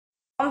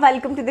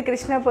Welcome to the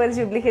Krishna Pearls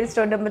Jubilee Hill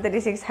store number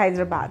 36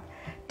 Hyderabad.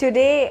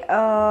 Today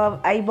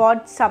I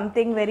bought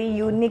something very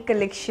unique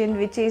collection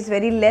which is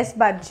very less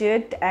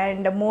budget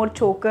and more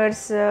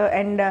chokers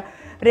and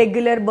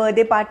regular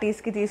birthday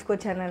parties ki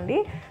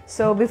teeskochanandi.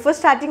 So before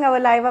starting our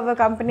live, our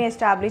company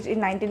established in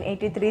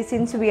 1983.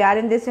 Since we are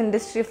in this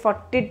industry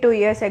 42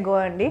 years ago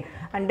andi,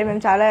 ante mem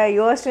chaala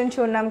years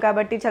nunchi unnam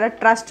kabatti chaala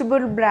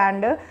trustable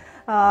brand.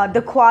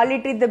 The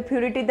quality, the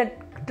purity, the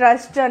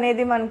trust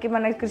అనేది మనకి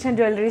మన కృష్ణ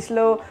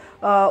జ్యువెలరీస్లో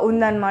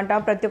ఉందన్నమాట.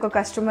 ప్రతి ఒక్క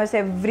customers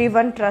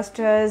everyone trust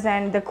us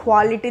and the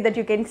quality that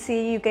you can see,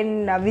 you can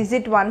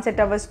visit once at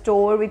our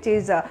store which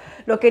is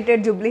located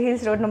Jubilee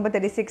Hills Road number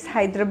 36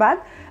 Hyderabad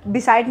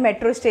beside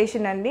metro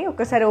station అండి.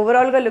 ఒకసారి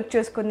ఓవరాల్గా look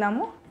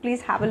చూసుకుందాము.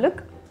 Please have a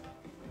look.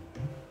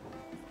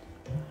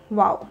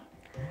 Wow,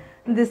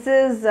 this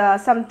is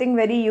something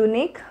very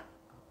unique,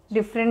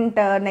 different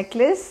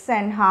necklace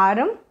and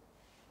హారం.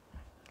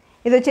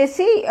 ఇది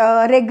వచ్చేసి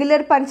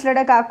regular పంచలడ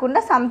కాకుండా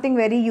something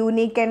very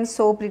unique and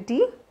so pretty.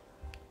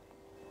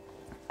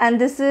 And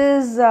this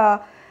is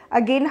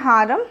again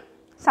హారం,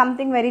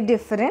 something very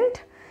different.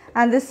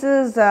 And this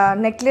is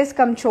necklace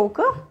come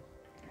choker.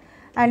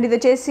 And ఇది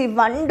వచ్చేసి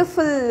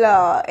wonderful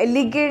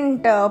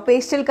elegant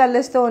pastel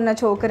కలర్స్తో ఉన్న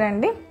choker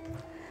అండి.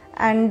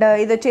 అండ్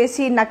ఇది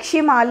వచ్చేసి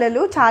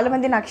నక్షిమాలలు,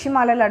 చాలామంది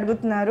నక్షిమాలలు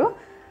అడుగుతున్నారు.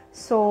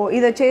 సో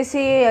ఇది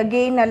వచ్చేసి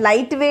అగైన్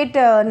లైట్ వెయిట్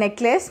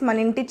నెక్లెస్. మన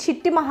ఇంటి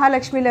చిట్టి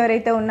మహాలక్ష్మిలు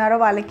ఎవరైతే ఉన్నారో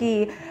వాళ్ళకి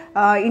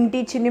ఇంటి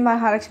చిన్ని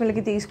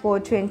మహాలక్ష్మిలకి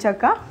తీసుకోవచ్చు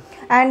ఎంచక్క.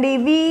 అండ్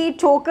ఇవి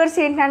చోకర్స్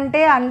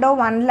ఏంటంటే అండర్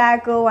 1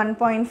 lakh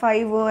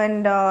 1.5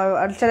 అండ్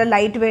చాలా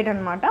లైట్ వెయిట్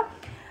అనమాట.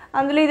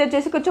 అందులో ఇది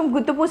వచ్చేసి కొంచెం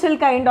గుత్తుపూసలు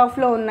కైండ్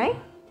ఆఫ్లో ఉన్నాయి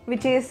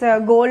which is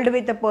gold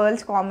with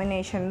pearls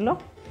కాంబినేషన్లో.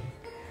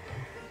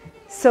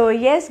 సో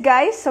ఎస్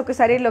గైస్,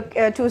 ఒకసారి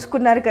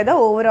చూసుకున్నారు కదా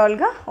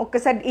ఓవరాల్గా.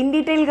 ఒక్కసారి ఇన్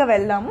డీటెయిల్గా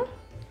వెళ్దాము.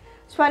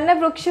 స్వర్ణ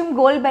వృక్షం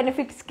గోల్డ్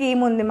బెనిఫిట్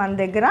స్కీమ్ ఉంది మన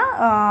దగ్గర.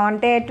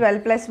 అంటే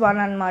 12+1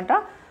 అనమాట.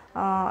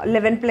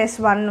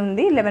 11+1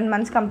 ఉంది. 11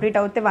 months కంప్లీట్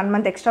అవుతే 1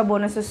 month ఎక్స్ట్రా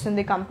బోనస్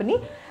వస్తుంది company.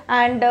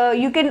 And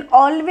you can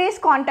always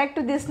contact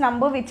to this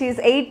number which is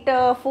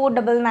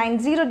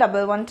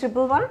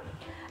 8499011111.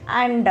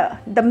 And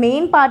the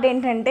main part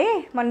ఏంటంటే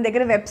మన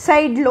దగ్గర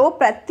వెబ్సైట్లో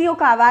ప్రతి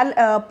ఒక్క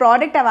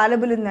ప్రోడక్ట్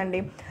అవైలబుల్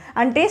ఉందండి.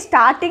 అంటే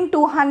స్టార్టింగ్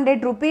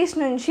 200 రూపీస్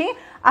నుంచి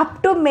అప్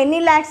టు మెనీ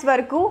ల్యాక్స్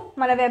వరకు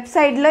మన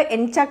వెబ్సైట్లో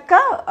ఎంచక్క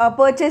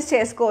పర్చేస్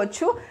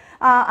చేసుకోవచ్చు.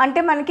 అంటే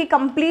మనకి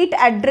కంప్లీట్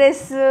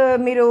అడ్రస్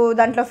మీరు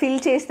దాంట్లో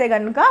ఫిల్ చేస్తే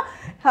కనుక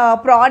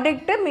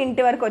ప్రోడక్ట్ మీ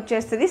ఇంటి వరకు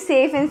వచ్చేస్తుంది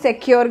safe and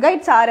సెక్యూర్గా.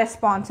 It's are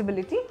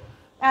responsibility.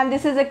 And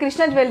this is a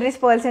Krishna jewelleries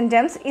pearls and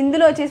Gems.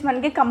 ఇందులో వచ్చేసి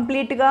మనకి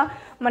కంప్లీట్గా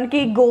మనకి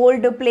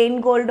gold, plain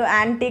gold,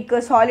 antique,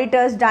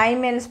 సాలిటర్స్,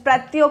 diamonds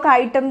ప్రతి ఒక్క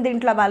ఐటమ్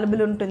దీంట్లో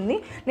అవైలబుల్ ఉంటుంది.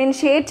 నేను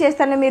షేర్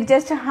చేస్తాను, మీరు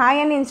జస్ట్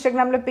హాయ్ అని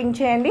ఇన్స్టాగ్రామ్లో పింక్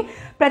చేయండి.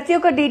 ప్రతి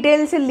ఒక్క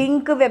details,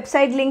 link,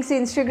 website links,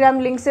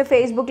 Instagram links,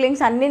 Facebook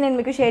links అన్నీ నేను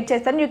మీకు షేర్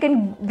చేస్తాను. You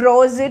can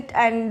browse it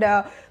and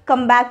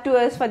come back to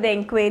us for the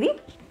enquiry.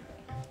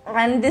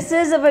 And this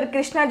is our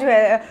Krishna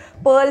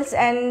pearls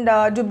and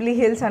Jubilee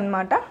hills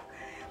అనమాట.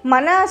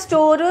 మన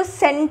స్టోరు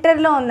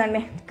సెంటర్లో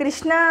ఉందండి.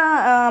 కృష్ణ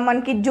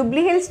మనకి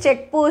జూబ్లీ హిల్స్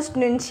చెక్ పోస్ట్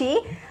నుంచి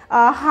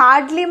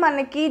హార్డ్లీ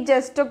మనకి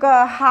జస్ట్ ఒక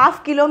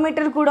 1/2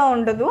 kilometer కూడా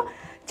ఉండదు.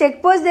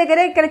 చెక్ పోస్ట్ దగ్గర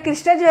ఇక్కడ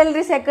కృష్ణ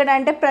జ్యువెలరీస్ ఎక్కడ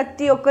అంటే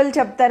ప్రతి ఒక్కరు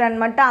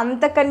చెప్తారనమాట.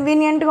 అంత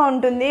కన్వీనియంట్గా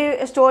ఉంటుంది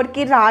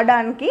స్టోర్కి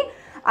రావడానికి.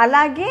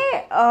 అలాగే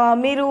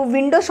మీరు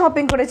విండో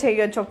షాపింగ్ కూడా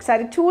చేయొచ్చు.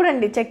 ఒకసారి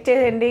చూడండి, చెక్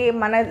చేయండి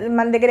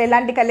మన దగ్గర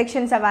ఎలాంటి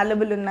కలెక్షన్స్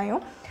అవైలబుల్ ఉన్నాయో.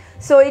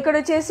 సో ఇక్కడ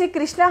వచ్చేసి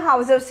Krishna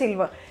house of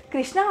silver.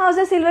 Krishna house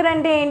of silver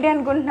అంటే ఏంటి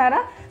అనుకుంటున్నారా?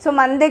 సో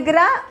మన దగ్గర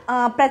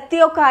ప్రతి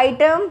ఒక్క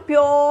ఐటమ్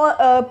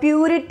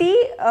ప్యూరిటీ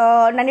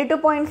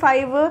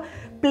 92.5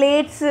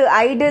 ప్లేట్స్,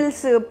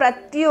 ఐడల్స్,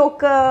 ప్రతి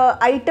ఒక్క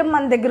ఐటమ్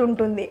మన దగ్గర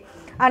ఉంటుంది.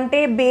 అంటే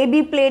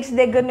బేబీ ప్లేట్స్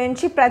దగ్గర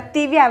నుంచి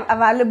ప్రతివి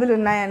అవైలబుల్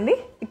ఉన్నాయండి.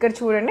 ఇక్కడ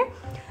చూడండి.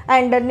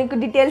 అండ్ నీకు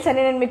డీటెయిల్స్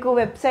అన్ని నేను మీకు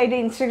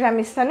వెబ్సైట్, ఇన్స్టాగ్రామ్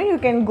ఇస్తాను. You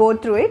can go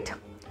through it.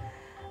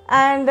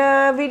 And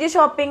video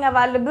shopping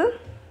available.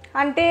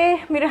 అంటే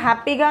మీరు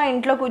హ్యాపీగా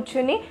ఇంట్లో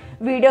కూర్చుని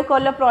వీడియో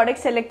కాల్లో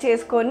ప్రోడక్ట్ సెలెక్ట్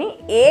చేసుకొని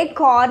ఏ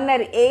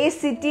కార్నర్, ఏ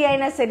సిటీ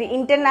అయినా సరే,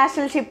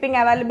 international shipping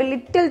available,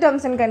 little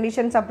terms and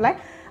conditions apply,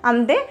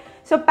 అంతే.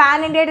 So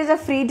pan India it is a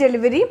free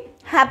delivery.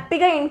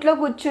 హ్యాపీగా ఇంట్లో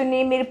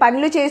కూర్చుని మీరు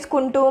పనులు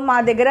చేసుకుంటూ మా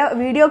దగ్గర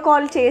వీడియో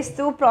కాల్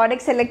చేస్తూ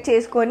ప్రోడక్ట్ సెలెక్ట్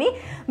చేసుకొని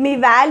మీ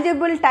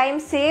వాల్యుబుల్ టైం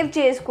సేవ్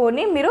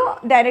చేసుకొని మీరు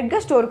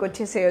డైరెక్ట్గా స్టోర్కి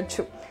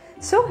వచ్చేసేయచ్చు.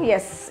 So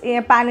yes,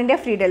 pan India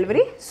free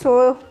delivery. So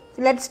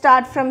let's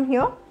start from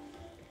here.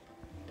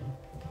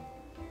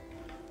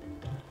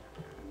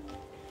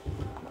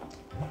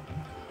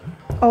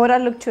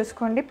 Overall look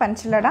చూసుకోండి.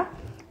 పంచలడ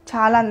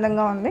చాలా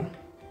అందంగా ఉంది.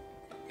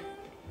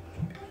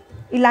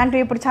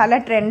 ఇలాంటివి ఇప్పుడు చాలా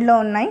ట్రెండ్లో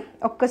ఉన్నాయి.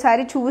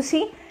 ఒక్కసారి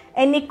చూసి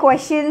ఎనీ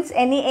క్వశ్చన్స్,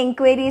 ఎనీ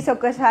ఎంక్వైరీస్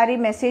ఒక్కసారి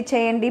మెసేజ్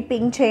చేయండి,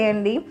 పింక్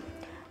చేయండి.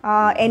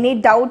 ఎనీ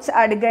డౌట్స్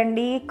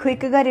అడగండి,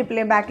 క్విక్గా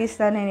రిప్లై బ్యాక్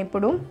ఇస్తాను నేను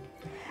ఇప్పుడు.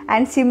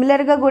 అండ్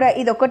సిమిలర్గా కూడా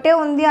ఇది ఒకటే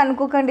ఉంది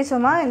అనుకోకండి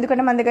సుమా,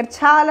 ఎందుకంటే మన దగ్గర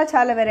చాలా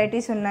చాలా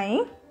వెరైటీస్ ఉన్నాయి.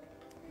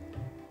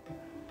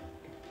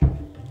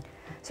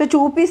 సో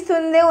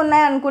చూపిస్తుందే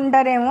ఉన్నాయి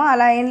అనుకుంటారేమో,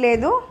 అలా ఏం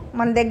లేదు.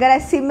 మన దగ్గర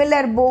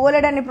సిమిలర్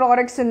బోలెడ్ అని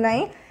ప్రోడక్ట్స్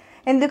ఉన్నాయి.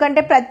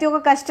 ఎందుకంటే ప్రతి ఒక్క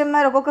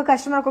కస్టమర్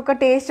ఒక్కొక్క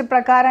టేస్ట్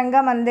ప్రకారంగా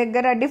మన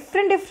దగ్గర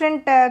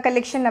డిఫరెంట్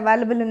కలెక్షన్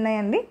అవైలబుల్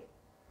ఉన్నాయండి.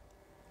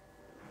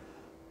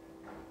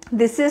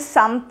 This is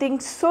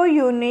something so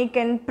unique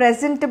and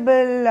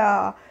presentable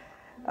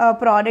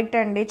product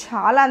అండి.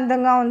 చాలా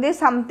అందంగా ఉంది,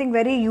 సంథింగ్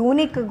వెరీ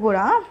యూనిక్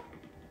కూడా.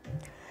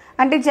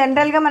 అంటే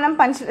జనరల్గా మనం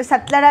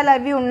సత్లడాలు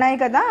అవి ఉన్నాయి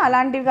కదా,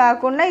 అలాంటివి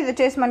కాకుండా ఇది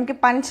వచ్చేసి మనకి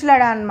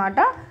పంచలడ అనమాట.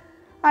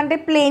 అంటే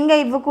ప్లెయిన్గా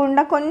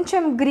ఇవ్వకుండా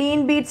కొంచెం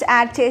గ్రీన్ బీడ్స్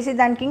యాడ్ చేసి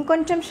దానికి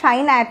ఇంకొంచెం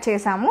షైన్ యాడ్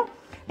చేసాము.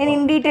 నేను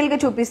ఇన్ డీటెయిల్గా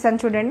చూపిస్తాను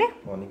చూడండి.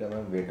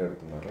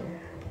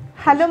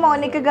 హలో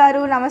మౌనిక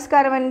గారు,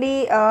 నమస్కారం అండి.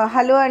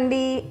 హలో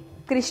అండి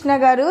కృష్ణ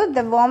గారు, the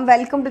warm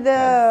welcome to the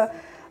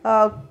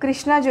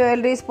Krishna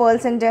Jewelry's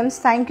Pearls and Gems.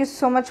 Thank you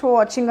so much for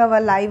watching our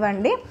live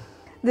andi.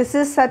 This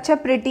is such a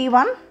pretty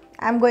one.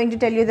 I am going to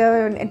tell you the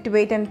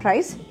weight and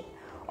price.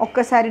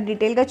 ఒక్కసారి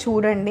డీటెయిల్గా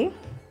చూడండి.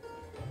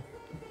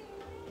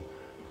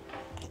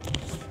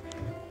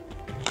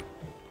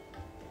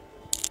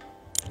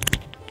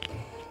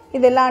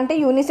 ఇది ఎలా అంటే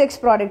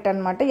unisex product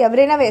అనమాట.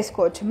 ఎవరైనా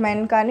వేసుకోవచ్చు,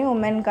 men కానీ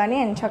ఉమెన్ కానీ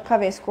ఎంచక్కా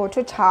వేసుకోవచ్చు.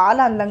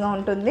 చాలా అందంగా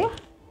ఉంటుంది.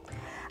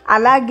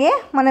 అలాగే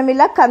మనం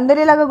ఇలా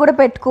కందరిలాగా కూడా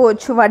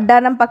పెట్టుకోవచ్చు,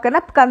 వడ్డానం పక్కన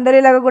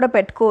కందరిలాగా కూడా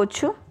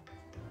పెట్టుకోవచ్చు.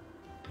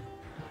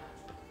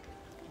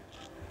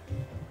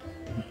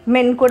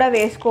 మెన్ కూడా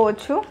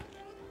వేసుకోవచ్చు.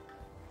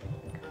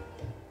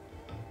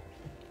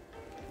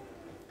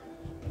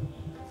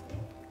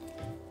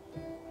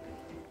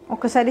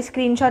 ఒకసారి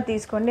స్క్రీన్ షాట్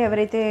తీసుకోండి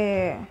ఎవరైతే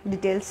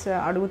డీటెయిల్స్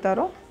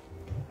అడుగుతారో.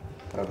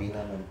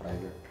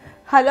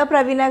 హలో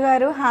ప్రవీణ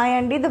గారు, హాయ్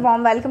అండి. The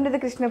warm welcome to the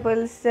Krishna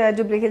pearls,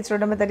 Jubilee hills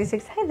road number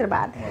 36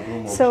 Hyderabad.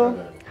 So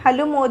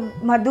hello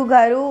Madhu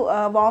గారు,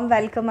 వామ్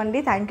వెల్కమ్ అండి.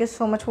 Thank you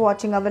so much for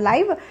watching our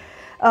live.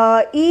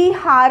 ఈ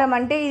హారం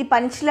అంటే ఈ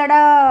పంచలడ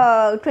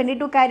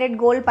 22 క్యారెట్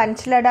గోల్డ్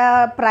పంచలడ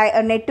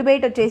నెట్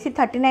వెయిట్ వచ్చేసి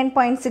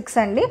 39.6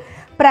 అండి.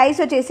 ప్రైస్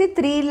వచ్చేసి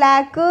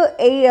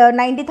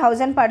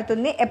 3,90,000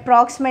 పడుతుంది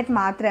అప్రాక్సిమేట్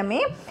మాత్రమే.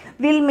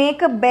 Will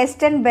make a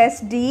best and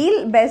best deal,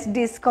 best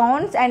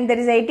discounts and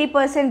there is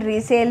 80%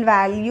 resale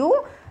value.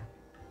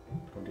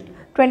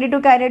 22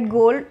 carat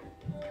gold,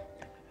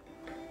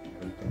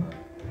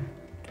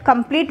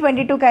 complete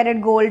 22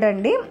 carat gold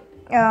అండి.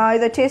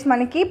 ఇది వచ్చేసి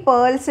మనకి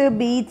పర్ల్స్,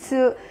 బీడ్స్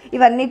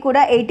ఇవన్నీ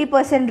కూడా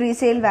 80%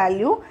 రీసేల్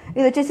వాల్యూ.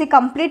 ఇది వచ్చేసి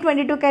complete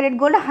 22 carat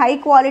gold, high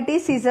quality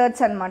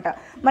scissors అనమాట.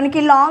 మనకి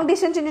లాంగ్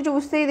డిస్టెన్స్ నుంచి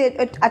చూస్తే ఇది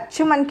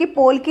అచ్చు మనకి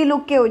పోల్కి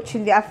లుక్కే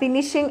వచ్చింది. ఆ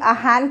ఫినిషింగ్, ఆ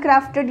hand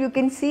crafted, you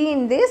can see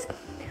in this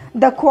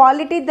the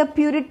quality, the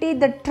purity,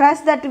 the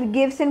trust that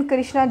gives in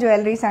Krishna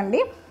jewelleries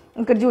అండి.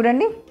 ఇక్కడ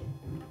చూడండి,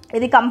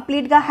 ఇది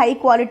కంప్లీట్గా high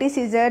quality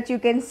scissors. You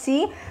can see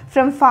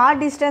from far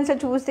distance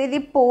చూస్తే ఇది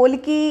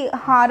పోల్కి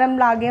హారం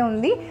లాగే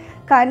ఉంది.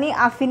 కానీ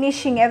ఆ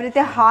ఫినిషింగ్,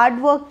 ఎవరైతే హార్డ్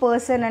వర్క్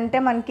పర్సన్ అంటే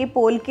మనకి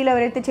పోల్కీలో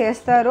ఎవరైతే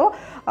చేస్తారో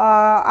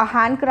ఆ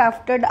హ్యాండ్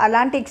క్రాఫ్టెడ్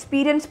అలాంటి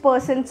experience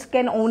persons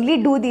can only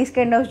do these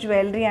kind of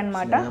jewellery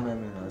అనమాట.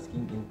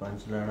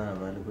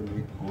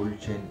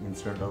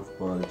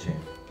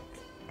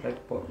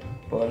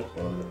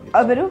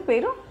 ఎవరు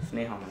పేరు?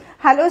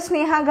 హలో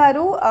స్నేహ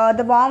గారు,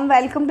 the warm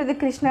welcome to the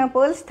Krishna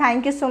pearls.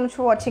 Thank you so much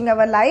for watching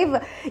our live.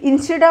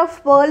 Instead of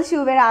pearls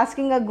you wear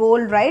asking a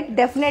gold, right?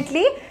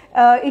 Definitely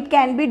it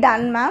can be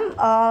done, ma'am.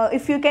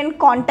 If you can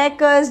contact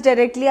us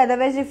directly,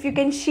 otherwise if you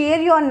can share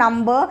your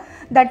number,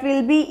 that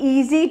will be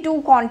easy to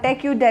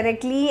contact you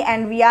directly, and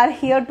we are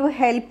here to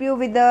help you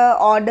with the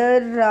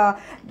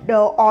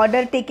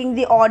order, taking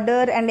the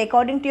order, and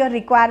according to your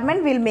requirement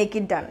we'll make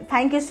it done.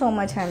 Thank you so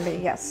much, Andy.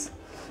 Yes,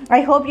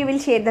 I hope you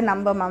will share the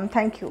number, ma'am.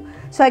 Thank you.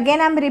 So again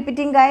I'm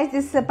repeating, guys,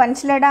 this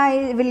panchlada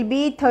will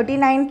be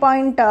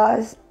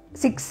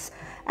 39.6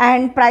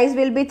 and price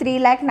will be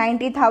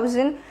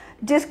 3,90,000.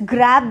 Just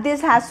grab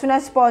this as soon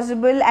as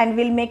possible and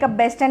we'll make a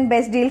best and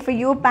best deal for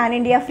you. Pan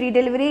India free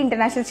delivery,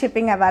 international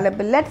shipping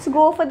available. Let's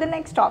go for the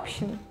next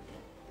option.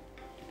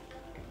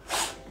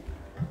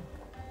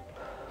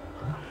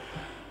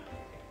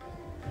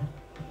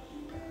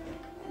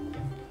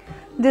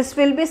 This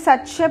will be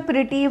such a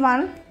pretty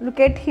one. Look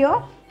at here,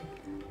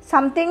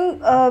 something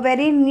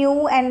very new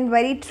and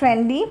very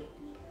trendy.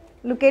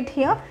 Look at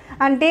here.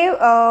 అంటే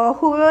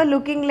who were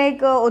looking like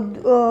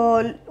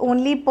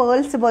only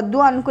pearls వద్దు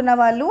అనుకున్న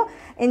వాళ్ళు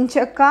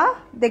ఎంచక్క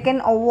they can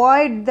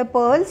avoid the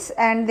pearls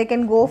and they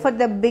can go for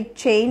the big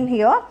chain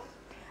here.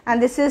 And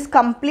this is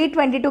complete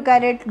 22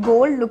 carat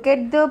gold. Look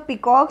at the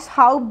peacocks,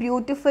 how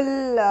beautiful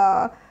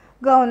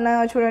గా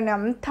ఉన్నాయో చూడండి,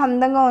 ఎంత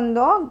అందంగా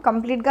ఉందో.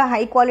 కంప్లీట్గా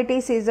high quality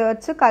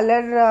scissors,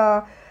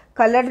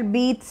 colour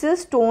beads,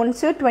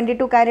 stones,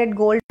 22 carat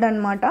gold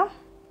అనమాట.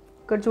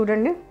 ఇక్కడ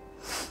చూడండి.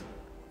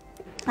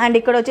 అండ్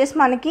ఇక్కడ వచ్చేసి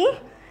మనకి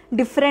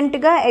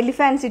డిఫరెంట్గా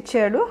ఎలిఫెంట్స్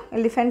ఇచ్చాడు,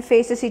 ఎలిఫెంట్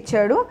ఫేసెస్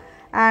ఇచ్చాడు.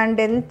 అండ్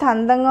ఎంత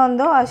అందంగా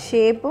ఉందో ఆ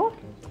షేపు.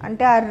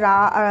 అంటే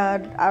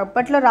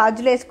అప్పట్లో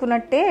రాజులు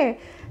వేసుకున్నట్టే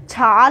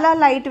చాలా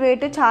లైట్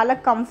వెయిట్, చాలా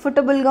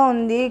కంఫర్టబుల్గా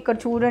ఉంది. ఇక్కడ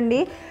చూడండి,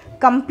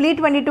 complete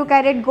 22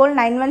 carat gold,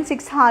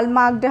 916 hall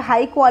marked,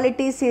 high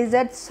quality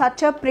Caesar,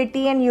 such a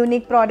pretty and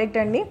unique product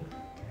అండి.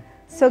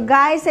 So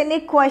guys, any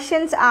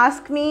questions,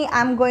 ask me.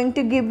 I'm going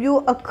to give you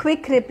a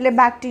quick reply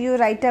back to you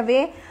right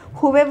away.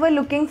 Whoever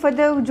looking for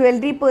the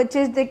jewelry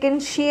purchase, they can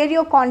share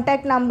your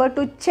contact number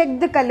to check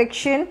the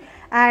collection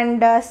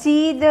and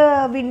see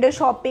the window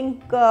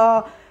shopping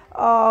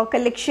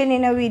collection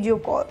in a video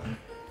call.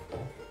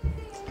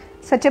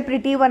 Such a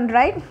pretty one,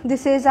 right?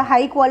 This is a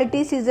high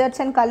quality scissors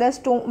and color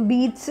stone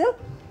beads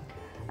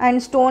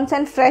and stones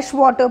and fresh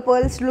water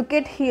pearls. Look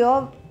at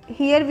here.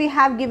 Here we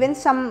have given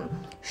some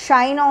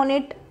shine on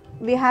it.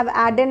 We have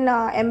added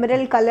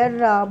emerald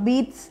color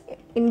beads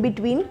in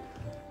between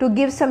to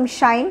give some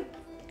shine.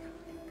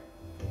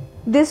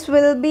 This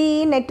will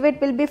be net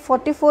weight will be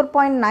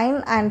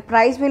 44.9 and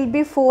price will be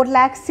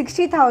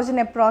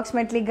 4,60,000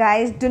 approximately,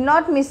 guys. Do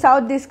not miss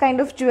out this kind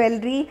of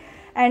jewelry,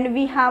 and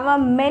we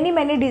have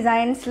many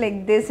designs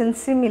like this and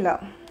similar.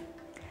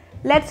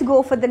 Let's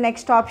go for the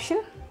next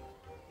option.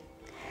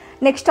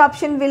 Next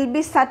option will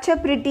be such a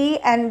pretty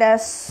and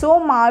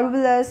so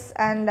marvelous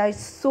and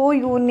so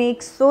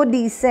unique, so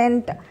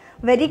decent,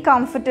 very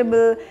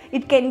comfortable.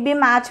 It can be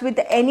matched with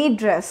any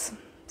dress.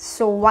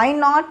 So why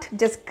not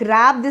just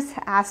grab this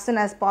as soon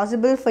as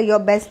possible for your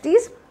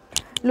besties.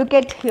 Look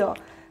at here.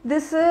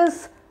 This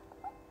is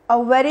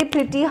a very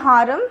pretty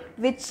harem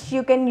which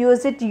you can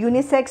use it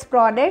unisex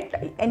product,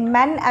 and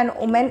men and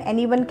women,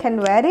 anyone can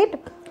wear it,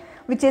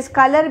 which is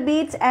color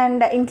beads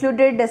and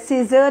included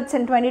scissors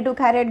and 22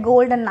 karat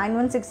gold and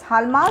 916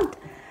 hallmark.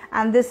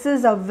 And this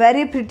is a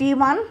very pretty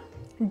one.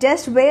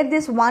 Just wear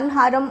this one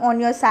harem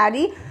on your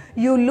saree,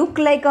 you look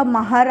like a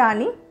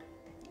Maharani.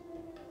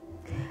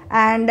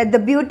 And the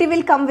beauty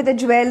will come with the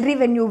jewelry.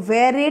 When you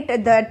wear it,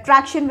 the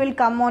attraction will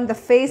come on the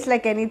face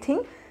like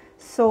anything.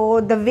 So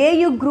the way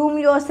you groom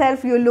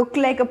yourself, you look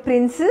like a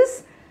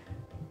princess.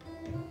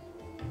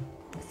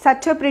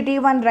 Such a pretty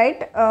one,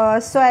 right?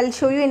 So I'll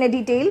show you in a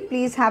detail.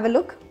 Please have a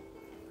look.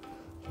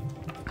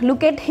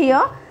 Look at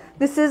here.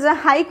 This is a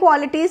high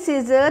quality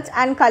scissors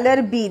and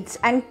color beads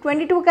and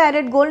 22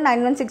 karat gold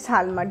 916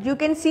 hallmark. You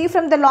can see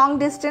from the long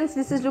distance,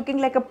 this is looking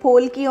like a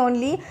polki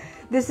only.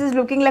 This is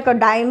looking like a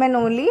diamond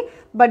only,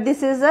 but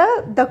this is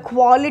the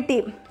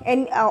quality,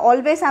 and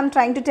always I'm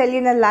trying to tell you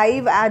in a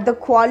live, the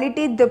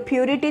quality, the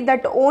purity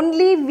that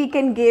only we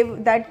can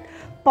give, that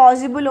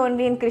possible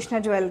only in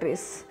Krishna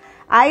Jewelries.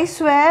 I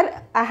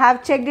swear, I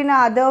have checked in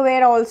other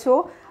wear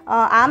also.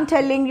 I'm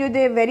telling you,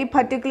 they very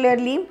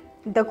particularly,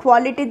 the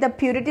quality, the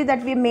purity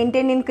that we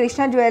maintain in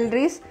Krishna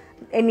Jewelries,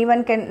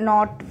 anyone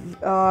cannot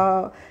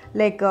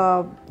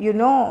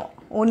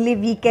only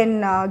we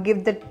can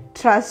give the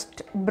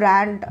trust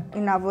brand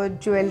in our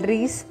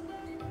jewelries.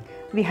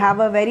 We have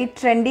a very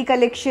trendy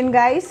collection,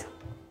 guys.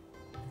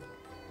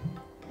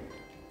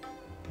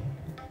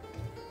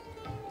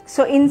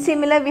 So in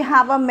similar, we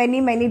have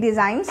many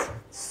designs.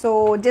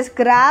 So just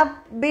grab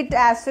it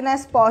as soon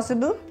as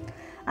possible,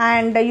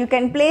 and you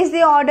can place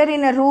the order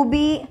in a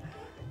ruby,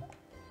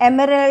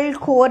 emerald,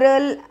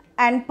 coral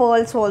and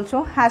pearls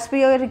also. As per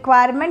your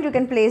requirement, you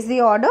can place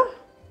the order.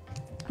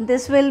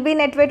 This will be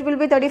net weight will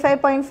be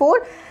 35.4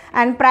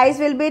 and price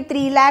will be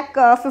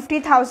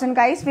 3,50,000,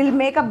 guys. We'll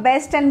make a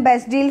best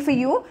deal for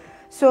you.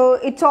 So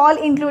it's all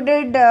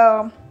included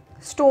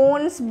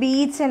stones,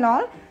 beads and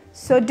all.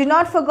 So do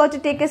not forget to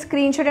take a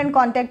screenshot and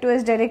contact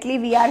us directly.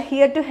 We are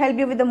here to help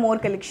you with the more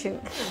collection.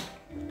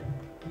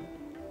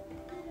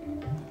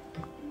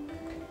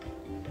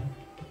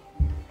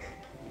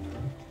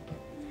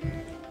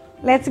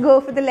 Let's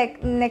go for the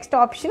next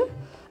option.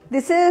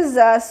 This is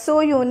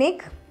so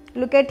unique.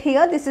 Look at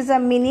here. This is a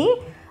mini.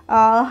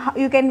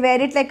 You can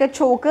wear it like a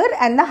choker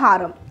and the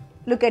harem.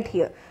 Look at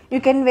here. You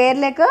can wear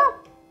like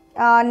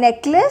a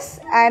necklace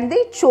and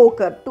the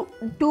choker.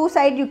 Two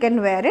side you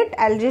can wear it.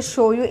 I'll just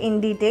show you in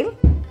detail.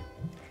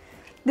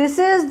 This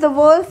is the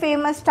world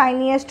famous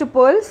tiniest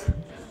pearls.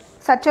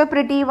 Such a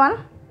pretty one.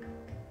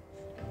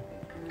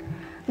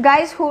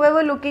 Guys,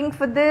 whoever looking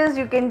for this,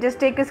 you can just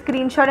take a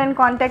screenshot and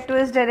contact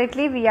us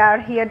directly. We are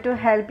here to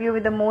help you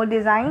with the more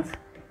designs.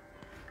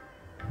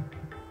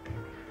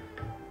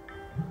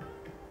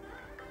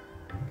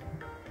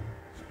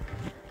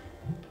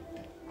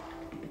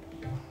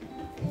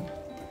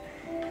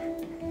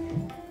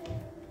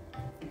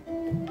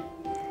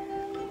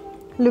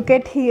 Look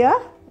at here.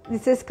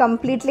 This is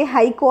completely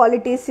high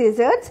quality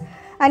scissors,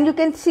 and you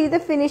can see the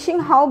finishing,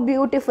 how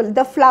beautiful.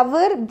 The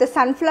flower, the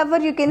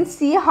sunflower, you can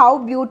see how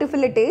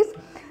beautiful it is.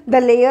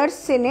 The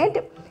layers in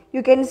it,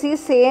 you can see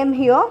same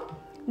here.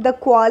 The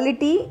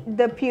quality,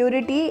 the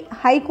purity,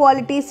 high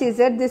quality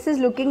scissor. This is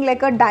looking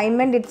like a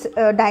diamond. It's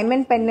a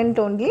diamond pendant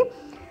only.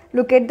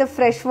 Look at the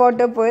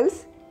freshwater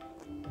pearls.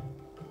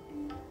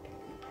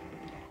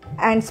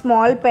 And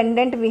small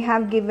pendant we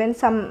have given,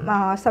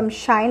 some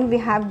shine we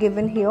have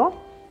given here.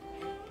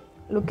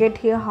 Look at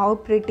here how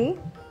pretty.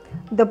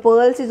 The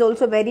pearls is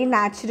also very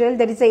natural.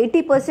 There is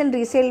 80%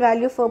 resale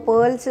value for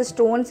pearls,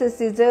 stones,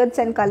 scissors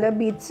and color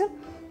beads.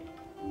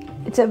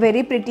 It's a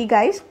very pretty,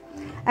 guys.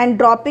 And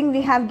dropping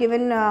we have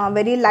given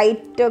very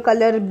light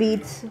color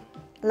beads,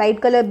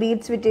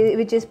 which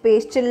is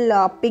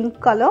pastel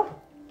pink color.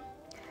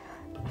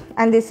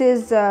 And this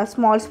is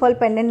small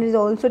pendant is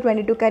also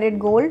 22 karat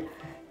gold.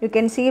 You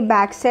can see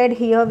back side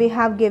here we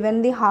have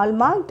given the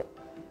hallmark.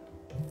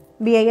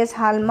 BIS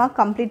hallmark,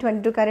 complete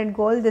 22 karat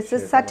gold. This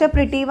is such a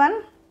pretty one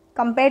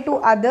compared to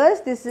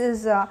others. This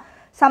is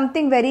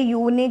something very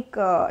unique,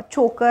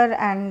 choker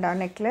and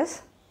necklace.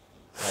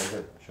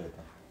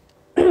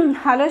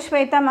 Hello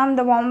Shweta ma'am,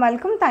 the warm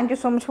welcome. Thank you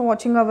so much for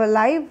watching our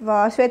live.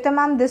 Shweta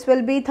ma'am, this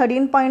will be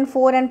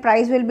 13.4 and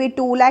price will be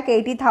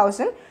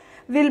 2,80,000.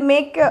 We'll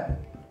make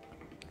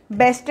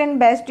best and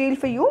best deal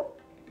for you.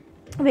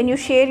 When you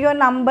share your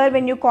number,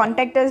 when you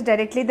contact us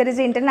directly, there is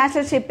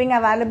international shipping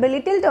available.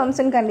 Little terms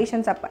and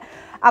conditions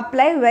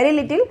apply, very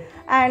little.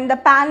 And the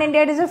pan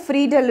India is a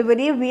free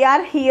delivery. We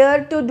are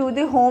here to do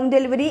the home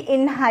delivery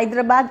in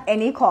Hyderabad,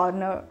 any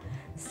corner.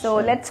 So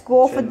let's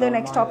go for the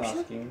next option.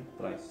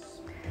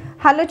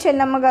 Hello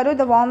Chennamma garu,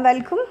 the warm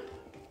welcome.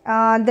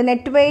 The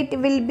net weight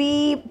will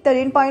be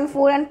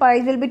 13.4 and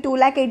price will be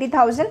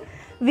 2,80,000.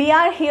 We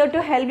are here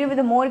to help you with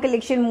the more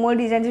collection, more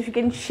designs. If you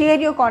can share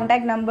your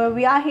contact number,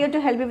 we are here to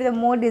help you with the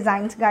more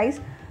designs,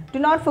 guys. Do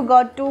not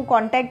forget to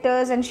contact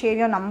us and share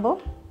your number.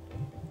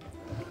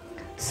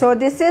 So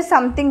this is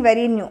something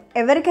very new.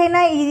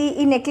 ఎవరికైనా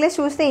ఈ necklace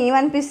చూస్తే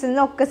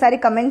ఏమనిపిస్తుందో ఒక్కసారి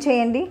comment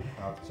చేయండి.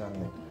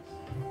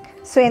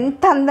 So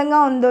ఎంత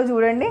అందంగా ఉందో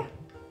చూడండి.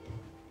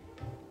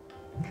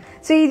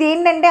 So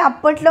ఇదేంటంటే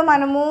అప్పట్లో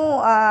మనము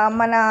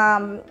మన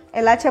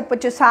ఎలా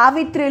చెప్పొచ్చు,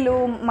 సావిత్రులు,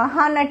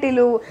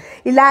 మహానటులు,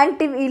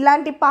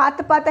 ఇలాంటి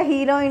పాత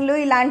హీరోయిన్లు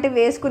ఇలాంటివి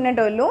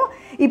వేసుకునేటోళ్ళు.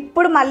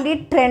 ఇప్పుడు మళ్ళీ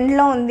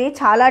ట్రెండ్లో ఉంది,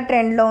 చాలా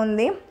ట్రెండ్లో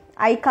ఉంది.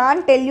 I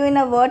can't tell you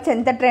in a words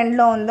ఎంత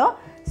ట్రెండ్లో ఉందో.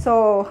 సో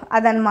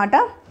అదనమాట.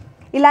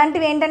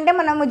 ఇలాంటివి ఏంటంటే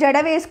మనము జడ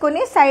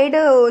వేసుకొని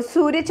సైడ్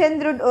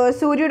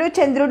సూర్యుడు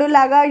చంద్రుడు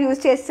లాగా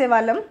యూజ్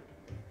చేసేవాళ్ళం.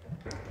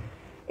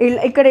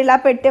 ఇక్కడ ఇలా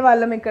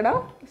పెట్టేవాళ్ళం, ఇక్కడ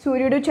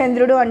సూర్యుడు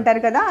చంద్రుడు అంటారు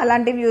కదా,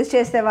 అలాంటివి యూజ్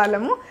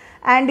చేసేవాళ్ళము.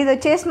 అండ్ ఇది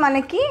వచ్చేసి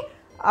మనకి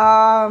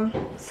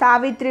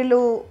సావిత్రులు,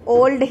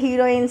 ఓల్డ్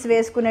హీరోయిన్స్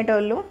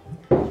వేసుకునేటోళ్ళు.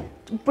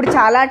 ఇప్పుడు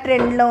చాలా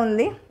ట్రెండ్లో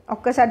ఉంది.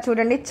 ఒక్కసారి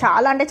చూడండి,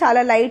 చాలా అంటే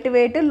చాలా light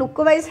weight,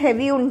 look wise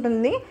heavy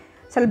ఉంటుంది.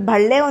 అసలు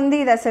భలే ఉంది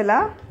ఇది, అసలు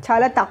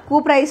చాలా తక్కువ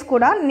ప్రైస్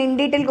కూడా. నేను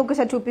డీటెయిల్గా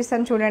ఒకసారి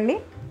చూపిస్తాను చూడండి.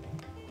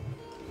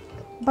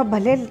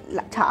 భలే,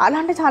 చాలా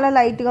అంటే చాలా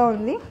లైట్గా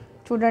ఉంది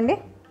చూడండి.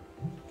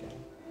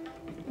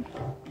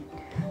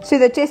 సో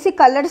ఇది వచ్చేసి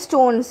colour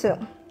stones,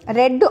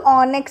 red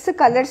ఆనెక్స్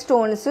colour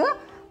stones,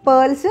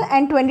 pearls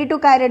and 22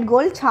 carat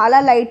gold. చాలా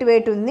లైట్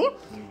వెయిట్ ఉంది.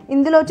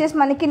 ఇందులో వచ్చేసి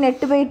మనకి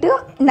నెట్ వెయిట్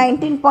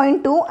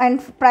 19.2 అండ్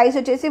ప్రైస్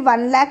వచ్చేసి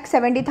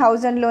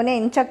 1,70,000లోనే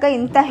ఎంచక్క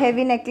ఇంత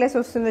హెవీ నెక్లెస్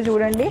వస్తుందో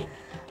చూడండి.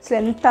 అసలు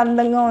ఎంత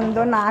అందంగా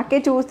ఉందో, నాకే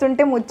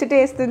చూస్తుంటే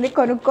ముచ్చటేస్తుంది,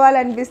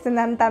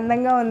 కొనుక్కోవాలనిపిస్తుంది, అంత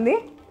అందంగా ఉంది.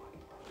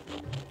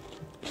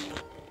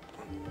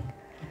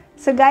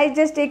 So guys,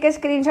 just take a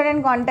screen shot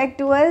and contact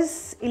to us.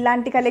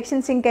 ఇలాంటి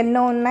కలెక్షన్స్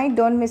ఇంకెన్నో ఉన్నాయి,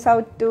 don't miss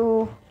out to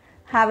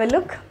have a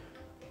look.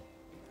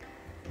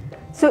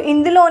 So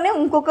ఇందులోనే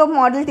ఇంకొక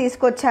మోడల్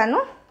తీసుకొచ్చాను,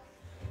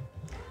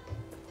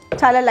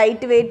 చాలా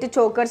లైట్ వెయిట్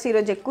చోకర్స్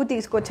ఈరోజు ఎక్కువ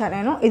తీసుకొచ్చాను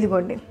నేను.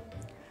 ఇదిగోండి,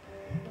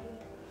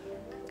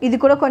 ఇది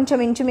కూడా కొంచెం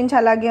ఇంచుమించు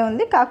అలాగే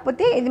ఉంది,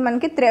 కాకపోతే ఇది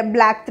మనకి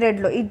బ్లాక్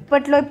థ్రెడ్లో.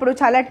 ఇప్పుడు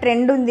చాలా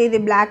ట్రెండ్ ఉంది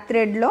ఇది బ్లాక్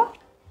థ్రెడ్లో.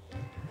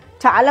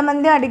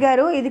 చాలామంది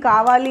అడిగారు ఇది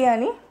కావాలి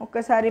అని.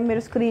 ఒక్కసారి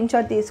మీరు స్క్రీన్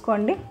షాట్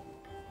తీసుకోండి.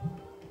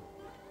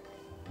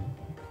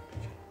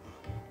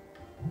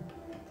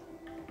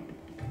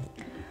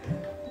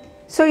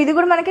 సో ఇది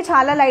కూడా మనకి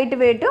చాలా లైట్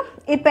వెయిట్.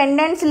 ఈ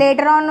పెండెంట్స్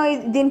లేటర్ ఆన్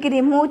దీనికి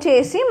రిమూవ్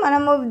చేసి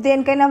మనము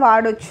దేనికైనా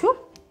వాడచ్చు.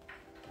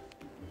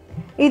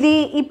 ఇది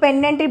ఈ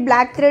పెండెంట్, ఈ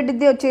బ్లాక్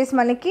థ్రెడ్ది వచ్చేసి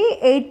మనకి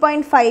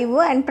 8.5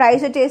 అండ్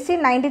ప్రైస్ వచ్చేసి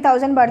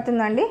 90,000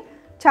 పడుతుందండి.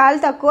 చాలా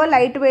తక్కువ,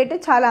 లైట్ వెయిట్,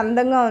 చాలా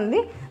అందంగా ఉంది.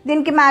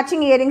 దీనికి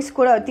మ్యాచింగ్ ఇయర్ రింగ్స్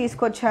కూడా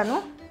తీసుకొచ్చాను.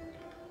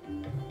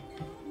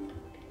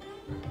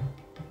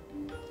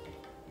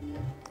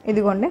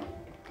 ఇదిగోండి,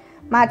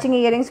 మ్యాచింగ్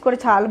ఇయర్ రింగ్స్ కూడా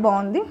చాలా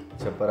బాగుంది.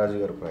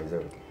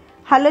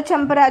 హలో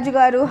చంపరాజు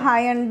గారు,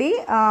 హాయ్ అండి,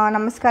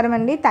 నమస్కారం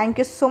అండి. Thank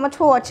you so much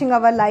for watching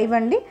our live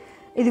అండి.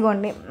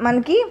 ఇదిగోండి,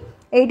 మనకి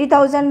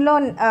 80,000లో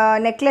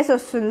నెక్లెస్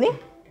వస్తుంది.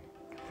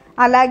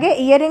 అలాగే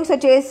ఇయర్ రింగ్స్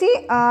వచ్చేసి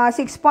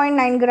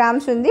 6.9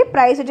 గ్రామ్స్ ఉంది.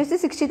 ప్రైస్ వచ్చేసి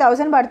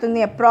 60,000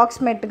 పడుతుంది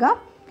అప్రాక్సిమేట్గా.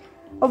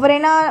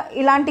 ఎవరైనా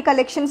ఇలాంటి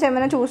కలెక్షన్స్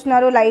ఏమైనా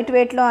చూస్తున్నారు లైట్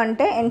వెయిట్లో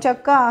అంటే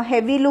ఎంచక్క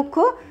హెవీ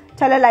లుక్,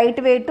 చాలా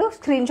లైట్ వెయిట్,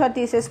 స్క్రీన్ షాట్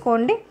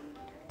తీసేసుకోండి.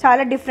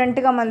 చాలా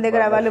డిఫరెంట్గా మన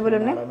దగ్గర అవైలబుల్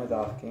ఉన్నాయి.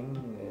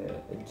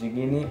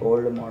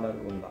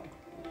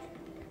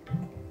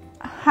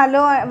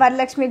 హలో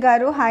వరలక్ష్మి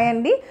గారు, హాయ్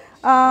అండి.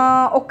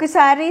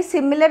 ఒక్కసారి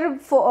సిమిలర్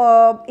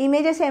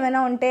ఇమేజెస్ ఏమైనా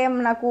ఉంటే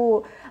నాకు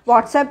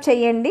వాట్సాప్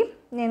చేయండి,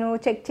 నేను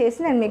చెక్ చేసి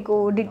నేను మీకు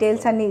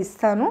డీటెయిల్స్ అన్నీ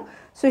ఇస్తాను.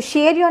 సో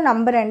షేర్ యువర్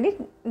నంబర్ అండి,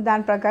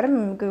 దాని ప్రకారం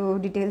మీకు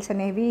డీటెయిల్స్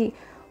అనేవి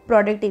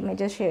ప్రోడక్ట్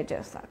ఇమేజెస్ షేర్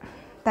చేస్తాను.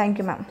 Thank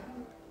you ma'am.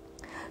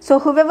 So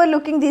whoever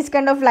looking this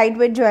kind of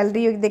lightweight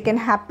jewelry, they can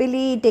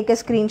happily take a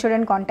screenshot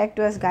and contact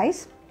to us guys.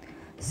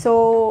 So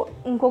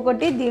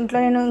ఇంకొకటి దీంట్లో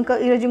నేను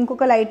ఈరోజు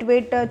ఇంకొక లైట్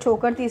వెయిట్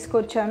చోకర్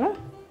తీసుకొచ్చాను.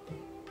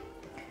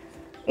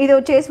 ఇది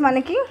వచ్చేసి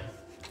మనకి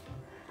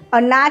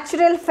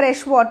న్యాచురల్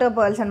ఫ్రెష్ వాటర్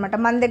పర్ల్స్ అనమాట.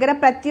 మన దగ్గర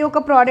ప్రతి ఒక్క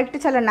ప్రోడక్ట్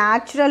చాలా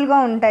న్యాచురల్గా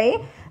ఉంటాయి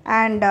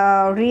and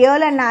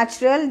real and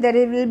natural. There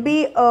will be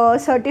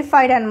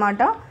certified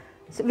అనమాట.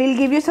 విల్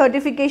గివ్ యూ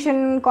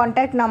సర్టిఫికేషన్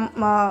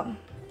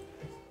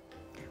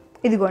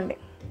ఇదిగోండి.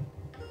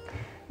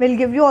 We'll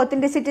give you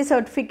authenticity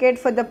certificate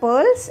for the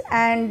pearls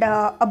and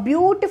a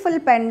beautiful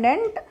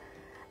pendant,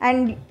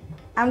 and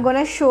I'm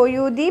gonna show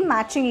you the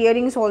matching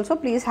earrings also.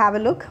 Please have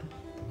a look.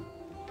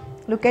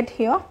 Look at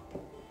here.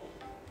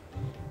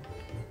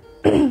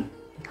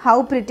 How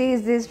pretty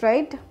is this,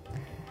 right?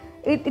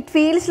 It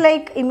feels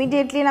like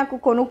immediately నాకు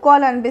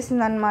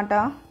కొనుక్కోవాలనిపిస్తుంది అనమాట.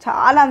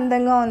 చాలా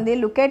అందంగా ఉంది.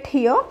 Look at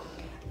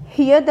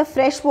here the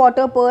fresh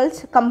water pearls,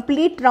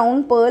 complete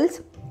round pearls,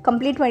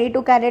 complete 22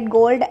 karat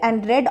gold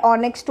and red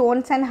onyx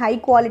stones and high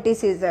quality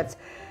scissors.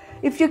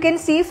 If you can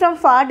see from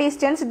far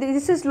distance,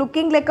 this is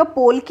looking like a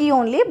polki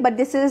only, but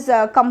this is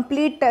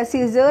complete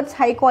scissors,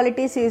 high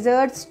quality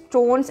scissors,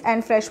 stones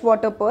and fresh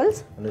water pearls.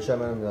 Anusha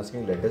ma'am is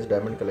asking latest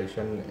diamond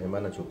collection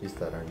emana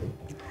chupistara andi.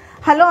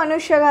 Hello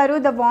Anusha garu,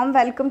 the warm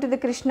welcome to the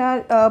Krishna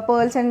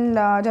pearls and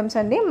gems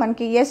andi.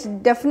 Manki yes,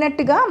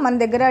 definitely ga man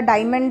daggara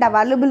diamond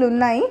available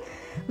unnai.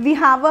 We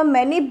have a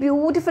many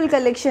beautiful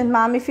collection,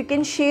 ma'am. If you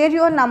can share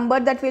your number,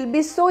 that will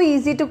be so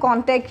easy to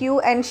contact you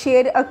and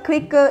share a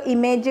quick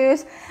images,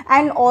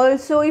 and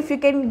also if you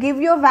can give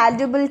your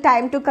valuable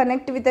time to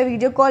connect with a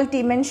video call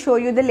team and show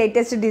you the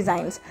latest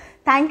designs.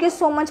 Thank you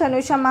so much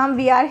Anusha ma'am,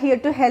 we are here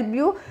to help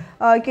you.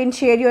 You can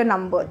share your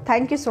number.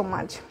 Thank you so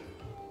much.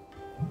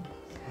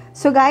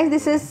 So guys,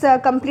 this is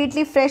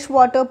completely fresh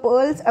water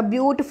pearls, a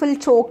beautiful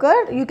choker.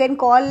 You can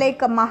call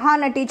like a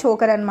Mahanati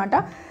choker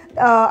anamata.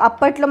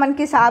 అప్పట్లో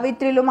మనకి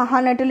సావిత్రిలు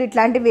మహానటులు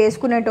ఇట్లాంటివి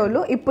వేసుకునేటోళ్ళు,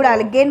 ఇప్పుడు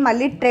again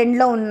మళ్ళీ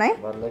ట్రెండ్లో ఉన్నాయి.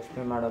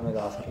 Varalakshmi madam ఇది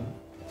asking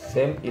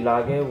same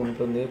ఇలాగే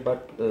ఉంటుంది,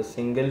 బట్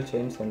సింగిల్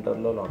చైన్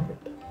సెంటర్లో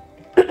లాకెట్.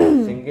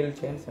 సింగిల్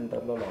చైన్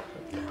సెంటర్లో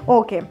locket.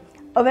 Okay,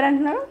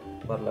 ఎవరంటున్నారు?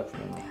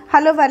 Varalakshmi.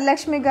 Hello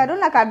Varalakshmi గారు,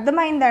 నాకు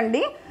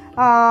అర్థమైందండి.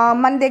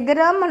 మన దగ్గర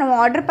మనం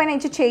ఆర్డర్ పైన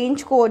ఇచ్చి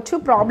చేయించుకోవచ్చు,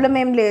 ప్రాబ్లం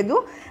ఏం లేదు.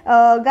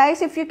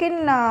 Guys if you can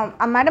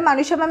madam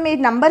Anusha ma'am me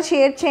number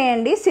share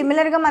చేయండి.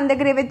 సిమిలర్గా మన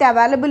దగ్గర ఏవైతే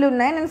అవైలబుల్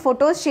ఉన్నాయో నేను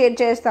ఫొటోస్ షేర్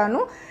చేస్తాను.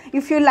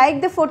 If you like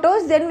the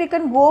photos then we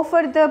can go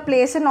for the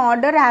place and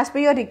order as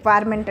per your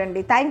requirement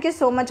అండి. Thank you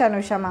so much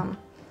Anusha ma'am.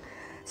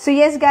 So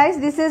yes guys,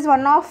 this is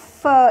one of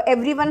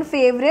everyone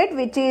favorite,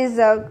 which is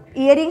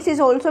earrings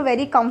is also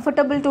very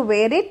comfortable to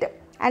wear it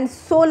and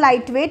so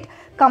lightweight.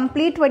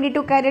 Complete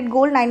 22 karat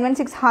gold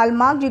 916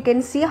 hallmark. You can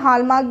see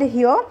hallmarked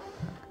here.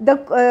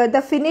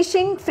 The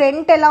finishing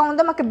front ఎలా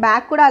ఉందో మాకు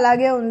back కూడా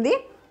అలాగే ఉంది.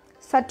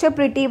 Such a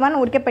pretty one.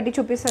 ఊరికే పెట్టి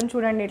చూపిస్తాను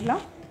చూడండి ఇట్లా.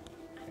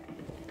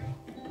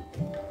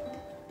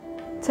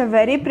 It's a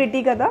very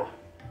pretty కదా.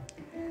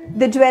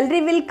 The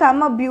jewelry will come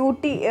a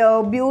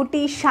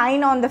beauty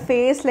shine on the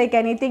face like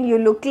anything. You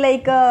look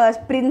like a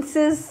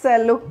princess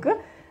look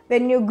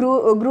when you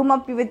groom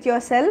up with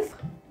yourself.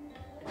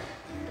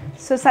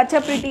 So such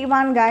a pretty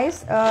one guys.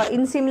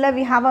 In similar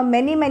we have a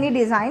many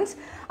designs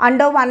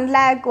under 1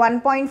 lakh,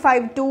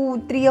 1.5 to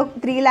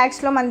 3 lakhs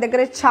lo మన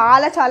దగ్గర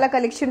చాలా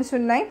collections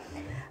ఉన్నాయి.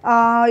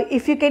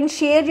 If you can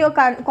share your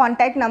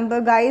contact number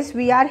guys,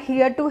 we are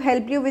here to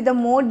help you with the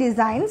more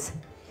designs.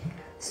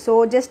 So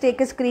just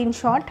take a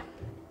screenshot.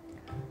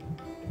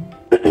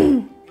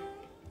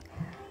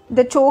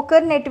 The choker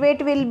net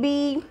weight will be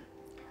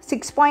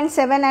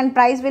 6.7 and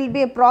price will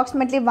be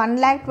approximately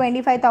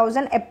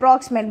 1,25,000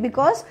 approximate,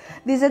 because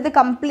these are the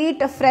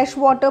complete fresh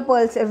water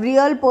pearls,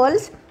 real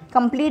pearls,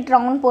 complete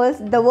round pearls,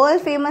 the world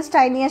famous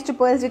tiniest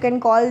pearls you can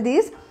call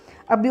these.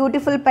 A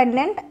beautiful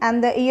pendant, and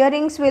the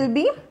earrings will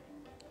be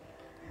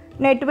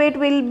net weight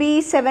will be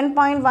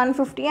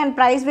 7.150 and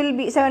price will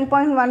be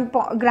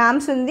 7.1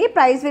 grams undi.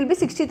 Price will be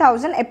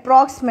 60,000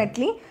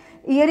 approximately.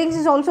 Earrings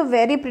is also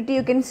very pretty,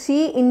 you can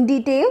see in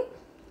detail.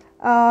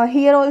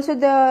 Here also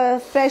the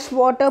fresh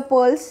water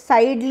pearls,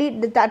 sidely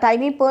the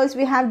tiny pearls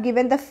we have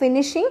given the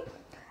finishing,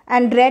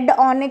 and red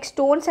onyx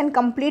stones and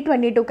complete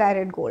 22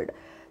 karat gold.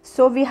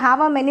 So we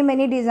have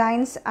many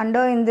designs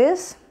under in this.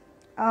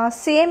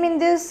 Same in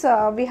this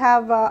we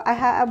have I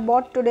have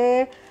bought today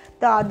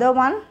the other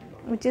one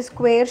which is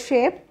square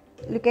shape.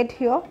 Look at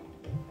here.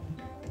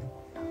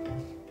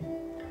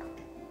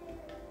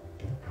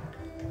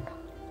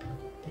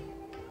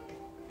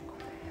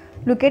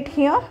 Look at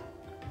here.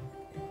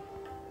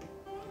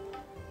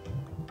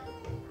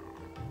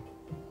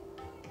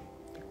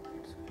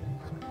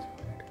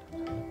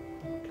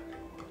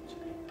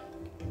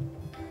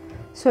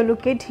 So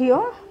look at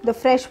here, the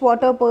fresh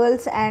water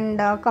pearls and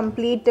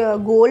complete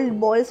gold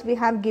balls we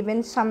have given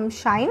some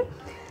shine,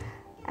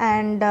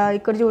 and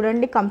ikkada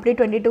chudandi complete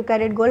 22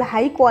 karat gold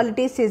high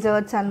quality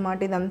scissors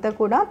anamata. Idantha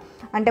kuda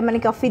ante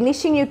maniki a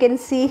finishing you can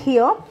see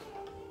here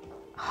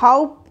how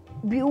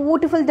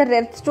beautiful the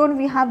red stone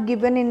we have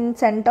given in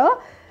center,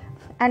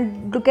 and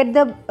look at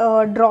the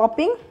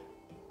dropping.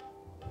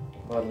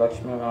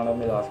 Lakshmi madam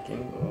is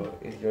asking,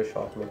 is your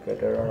shop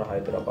located in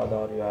Hyderabad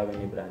or you have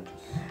any branches?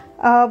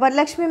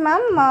 Varalakshmi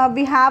ma'am,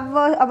 we have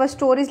our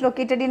store is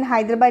located in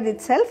Hyderabad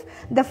itself.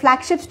 The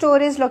flagship store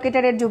is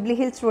located at Jubilee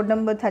Hills Road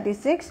number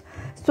 36.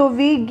 So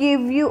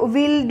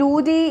we'll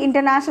do the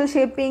international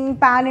shipping,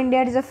 pan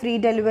India, it is a free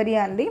delivery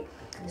only.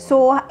 So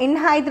in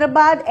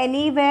Hyderabad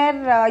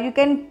anywhere you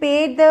can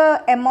pay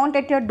the amount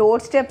at your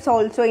doorsteps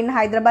also in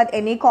Hyderabad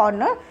any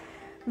corner.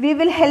 We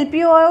will help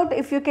you out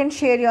if you can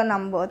share your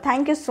number.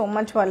 Thank you so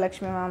much,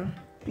 Varalakshmi ma'am.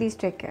 Please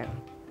take care.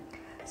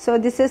 So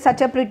this is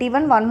such a pretty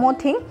one. One more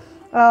thing.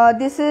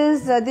 This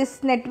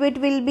net weight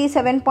will be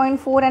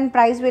 7.4 and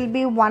price will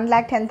be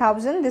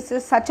 1,10,000. This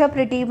is such a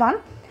pretty one.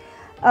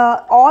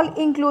 All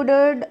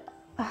included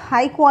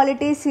high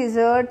quality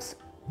scissors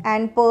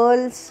and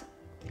pearls,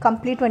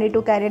 complete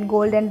 22 karat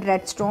gold and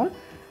red stone.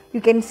 You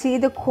can see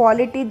the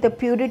quality, the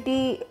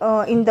purity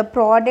in the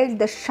product.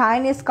 The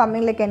shine is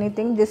coming like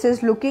anything. This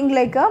is looking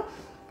like a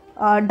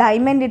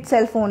diamond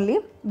itself only,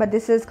 but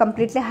this is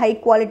completely high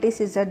quality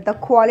scissor. The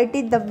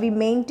quality that we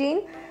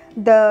maintain,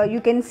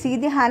 you can see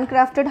the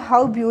handcrafted.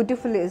 How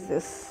beautiful is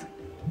this?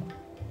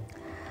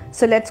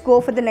 So let's go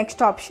for the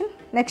next option.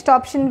 Next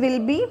option will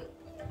be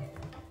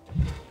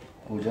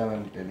Pooja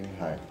ma'am telling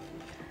hi.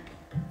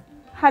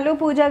 Hello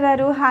Pooja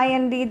garu, hi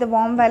Andy, the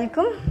warm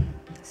welcome.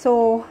 So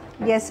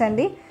yes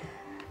Andy,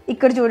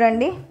 ఇక్కడ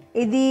చూడండి,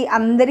 ఇది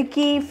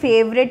అందరికీ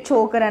favourite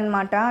choker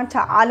అనమాట.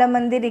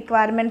 చాలామంది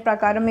requirement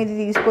ప్రకారం ఇది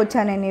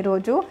తీసుకొచ్చాను నేను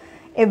ఈరోజు.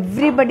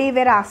 Everybody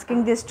wear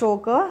asking this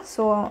choker.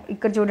 So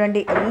ఇక్కడ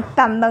చూడండి ఎంత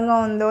అందంగా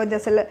ఉందో ఇది.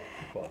 అసలు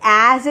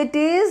యాజ్ ఇట్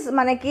ఈజ్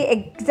మనకి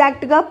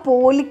ఎగ్జాక్ట్గా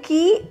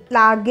పోల్కి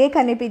లాగే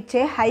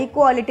కనిపించే high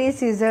quality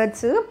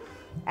scissors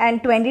and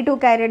 22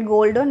 carat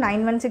gold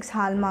 916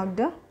 hall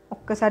marked.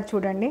 ఒక్కసారి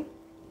చూడండి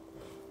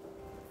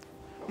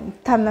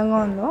ఎంత అందంగా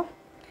ఉందో.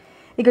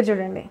 ఇక్కడ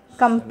చూడండి,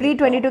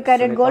 complete 22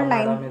 carat gold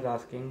 9. is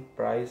asking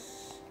price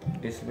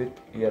is with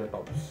ear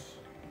tops.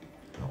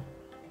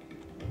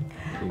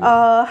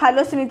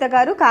 Hello Sunitha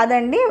గారు,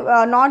 కాదండి,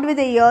 నాట్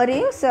విత్ ఇయర్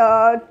రింగ్స్.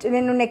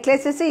 నేను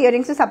నెక్లెసెస్ ఇయర్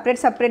రింగ్స్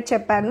సపరేట్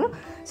చెప్పాను.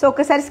 సో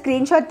ఒకసారి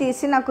స్క్రీన్ షాట్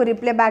తీసి నాకు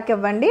రిప్లై బ్యాక్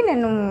ఇవ్వండి.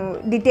 నేను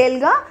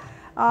డీటెయిల్గా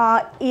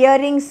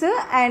ఇయర్ రింగ్స్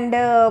అండ్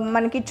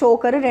మనకి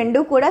చోకర్ రెండు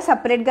కూడా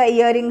సపరేట్గా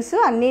ఇయర్ రింగ్స్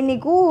అన్నీ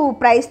నీకు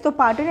ప్రైస్తో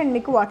పాటు నేను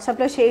మీకు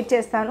వాట్సాప్లో షేర్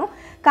చేస్తాను.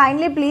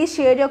 Kindly please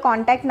share your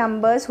contact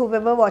numbers,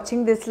 whoever watching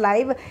this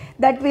live.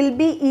 That will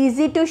be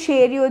easy to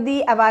share you the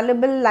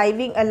available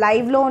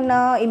live లో ఉన్న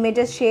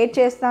images share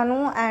చేస్తాను.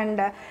 And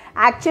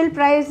actual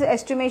price,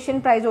 estimation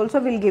price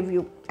also will give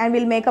you. And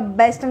we'll make a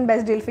best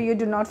deal for you.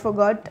 Do not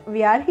forget,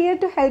 we are here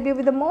to help you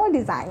with the more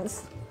designs.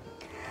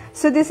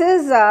 So this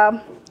is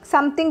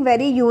something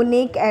very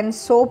unique and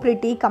so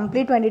pretty.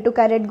 Complete 22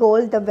 karat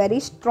gold, the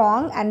very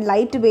strong and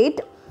lightweight.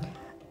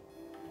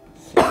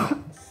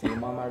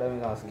 Seema madam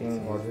is asking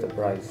what's the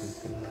price.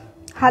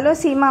 Hello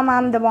Seema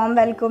ma'am, the warm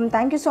welcome.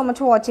 Thank you so much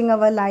for watching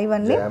our live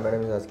only. Jaya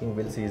madam is asking,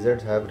 will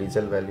scissors have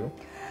resale value?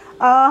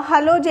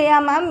 Hello Jaya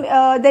ma'am,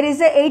 there is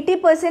a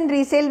 80%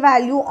 resale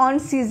value on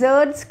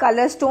scissors,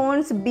 color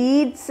stones,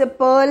 beads,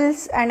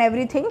 pearls and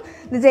everything.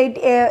 This is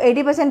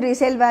 80%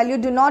 resale value.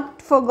 Do not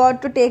forget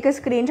to take a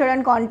screenshot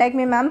and contact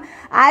me ma'am.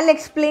 I'll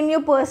explain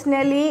you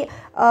personally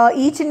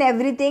each and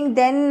everything,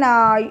 then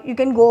you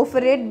can go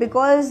for it,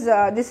 because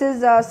this is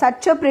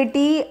such a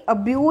pretty, a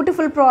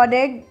beautiful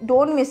product.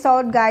 Don't miss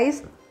out guys.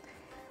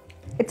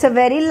 It's a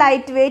very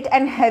lightweight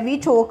and heavy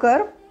choker.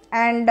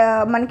 And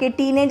మనకి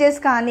teenagers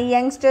కానీ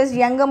youngsters,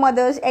 younger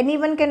mothers,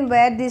 anyone can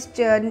wear this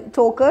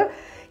choker.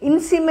 In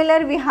similar,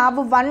 we have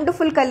a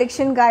wonderful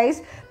collection guys.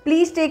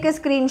 Please take a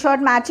screenshot.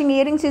 Matching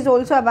earrings is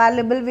also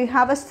available. We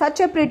have such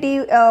a pretty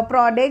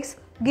products.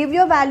 Give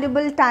your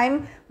valuable time.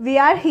 We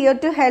are here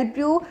to help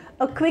you.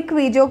 A quick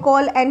video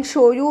call and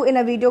show you in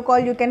a video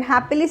call. You can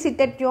happily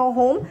sit at your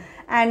home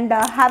and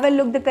have a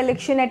look the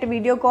collection at a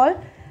video call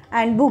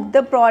and book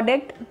the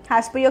product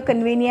as per your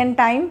convenient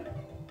time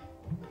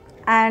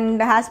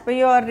and as per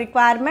your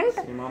requirement.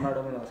 Seema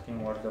madam is asking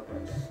what's the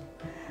price.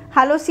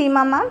 Hello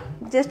Seema ma'am,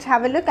 just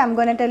have a look. I'm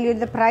going to tell you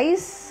the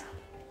price.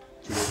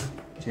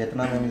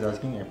 Chetna ma'am is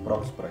asking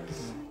approx price.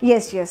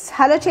 Yes.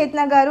 Hello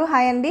Chetna garu,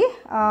 hi Andy.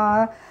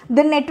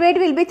 The net weight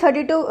will be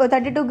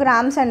 32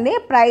 grams అండి.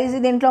 Price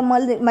దీంట్లో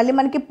మళ్ళీ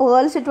మనకి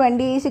pearls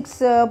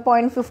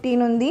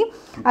 26.15 ఉంది.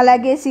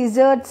 అలాగే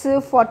scissors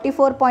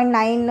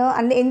 44.9.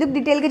 అంటే ఎందుకు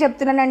డీటెయిల్గా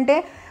చెప్తున్నానంటే,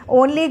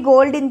 ఓన్లీ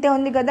గోల్డ్ ఇంతే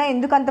ఉంది కదా,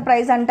 ఎందుకు అంత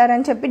ప్రైస్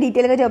అంటారని చెప్పి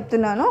డీటెయిల్గా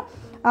చెప్తున్నాను.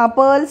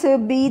 పర్ల్స్,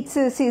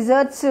 బీడ్స్,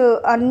 సిజర్స్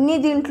అన్నీ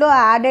దీంట్లో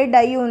యాడెడ్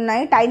అయ్యి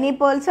ఉన్నాయి. టైనీ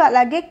పర్ల్స్,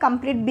 అలాగే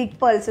కంప్లీట్ బిగ్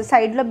పర్ల్స్,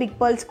 సైడ్లో బిగ్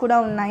పర్ల్స్ కూడా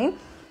ఉన్నాయి.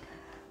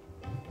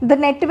 The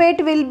net weight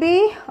will be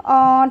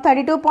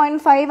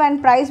 32.5 and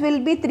price will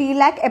be 3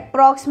 lakh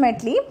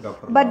approximately.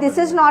 But this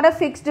is not a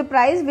fixed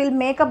price. We'll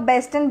make a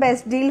best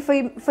deal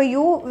for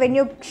you when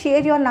you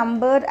share your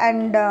number,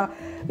 and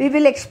we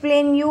will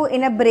explain you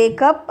in a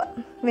breakup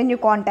when you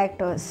contact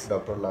us.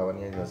 Dr.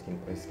 Lavanya is asking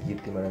price.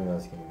 Kirti madam is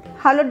asking price.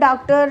 Hello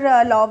Dr.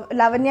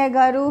 Lavanya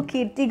garu,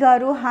 Kirti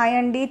garu, hi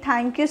Andy.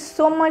 Thank you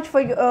so much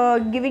for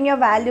giving your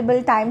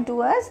valuable time to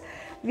us.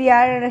 We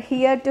are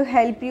here to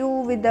help you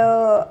with the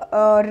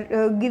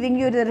giving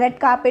you the red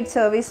carpet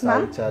service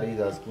ma'am. Sai Chari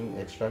is asking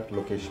exact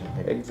location.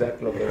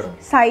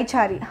 Sai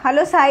Chari.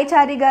 Hello Sai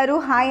Chari garu,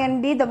 hi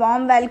Andy, the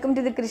warm welcome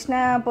to the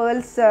Krishna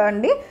Pearls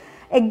Andy.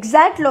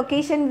 Exact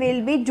location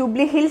will be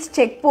Jubilee Hills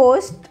check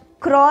post,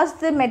 cross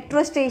the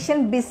metro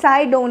station,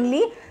 beside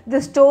only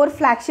the store,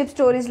 flagship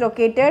store is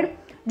located.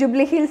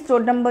 Jubilee Hills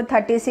road number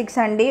 36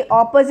 అండి.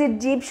 Opposite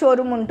jeep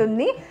showroom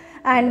ఉంటుంది.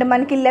 And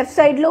మనకి left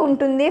సైడ్లో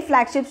ఉంటుంది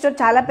flagship store,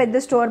 చాలా పెద్ద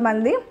store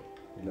మంది.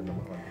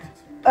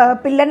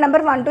 Pillar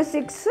number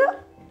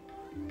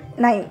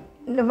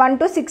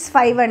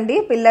 1265 అండి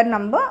pillar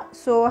number.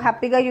 So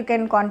హ్యాపీగా యూ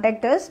కెన్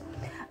కాంటాక్ట్ అస్.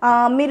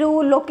 మీరు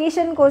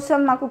లొకేషన్ కోసం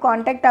మాకు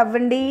కాంటాక్ట్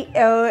అవ్వండి.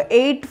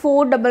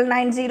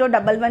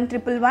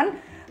 8499011111.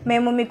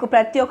 మేము మీకు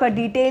ప్రతి ఒక్క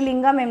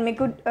డీటెయిలింగ్గా మేము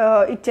మీకు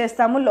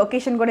ఇచ్చేస్తాము.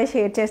 లొకేషన్ కూడా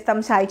షేర్ చేస్తాం.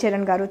 సాయి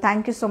చరణ్ గారు,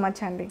 థ్యాంక్ యూ సో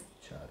మచ్ అండి.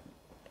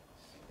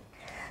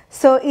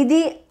 సో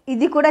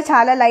ఇది కూడా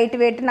చాలా లైట్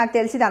వెయిట్, నాకు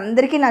తెలిసి ఇది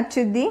అందరికీ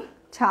నచ్చుద్ది.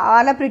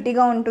 చాలా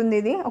ప్రిటీగా ఉంటుంది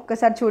ఇది,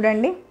 ఒక్కసారి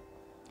చూడండి.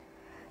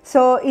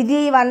 సో ఇది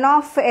one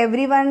of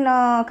every one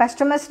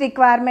customers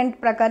requirement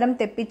ప్రకారం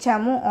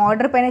తెప్పించాము.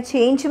 ఆర్డర్ పైన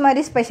చేయించి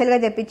మరీ స్పెషల్గా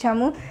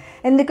తెప్పించాము.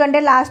 ఎందుకంటే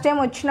లాస్ట్ టైం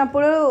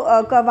వచ్చినప్పుడు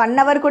ఒక 1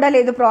 అవర్ కూడా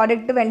లేదు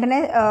ప్రోడక్ట్, వెంటనే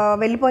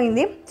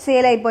వెళ్ళిపోయింది,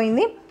 సేల్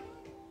అయిపోయింది.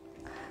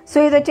 సో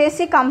ఇది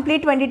వచ్చేసి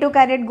complete 22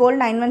 carat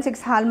gold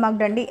 916 hall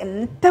marked అండి.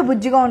 ఎంత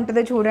బుజ్జిగా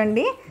ఉంటుందో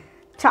చూడండి,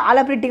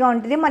 చాలా ప్రిటీగా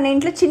ఉంటుంది. మన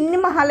ఇంట్లో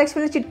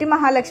చిట్టి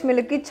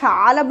మహాలక్ష్మిలకి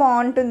చాలా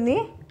బాగుంటుంది.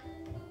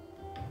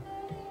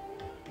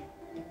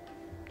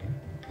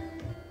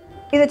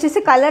 ఇది వచ్చేసి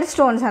కలర్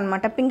స్టోన్స్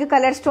అనమాట, pink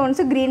colour stones,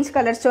 Greens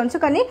colour stones.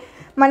 కానీ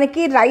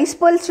మనకి రైస్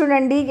పర్ల్స్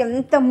చూడండి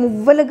ఎంత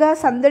మువ్వలుగా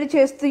సందడి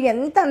చేస్తూ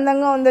ఎంత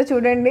అందంగా ఉందో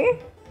చూడండి.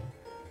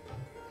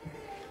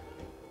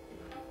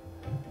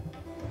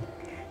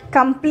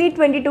 కంప్లీట్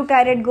 22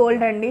 క్యారెట్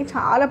గోల్డ్ అండి,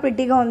 చాలా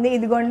ప్రిటీగా ఉంది.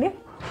 ఇదిగోండి.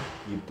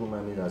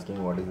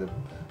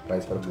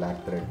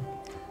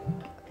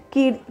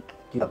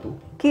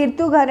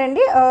 కీర్తు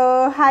గారండి.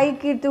 Hi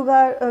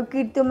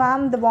కీర్తు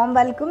ma'am, the warm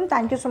welcome.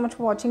 Thank you so much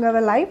for watching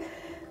our live.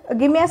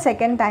 Give me a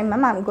second time,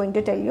 ma'am. I'm going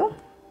to tell you.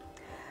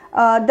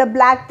 The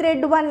black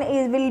thread one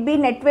will be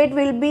net weight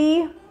will be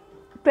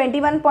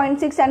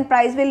 21.6 and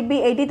price will be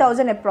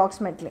 80,000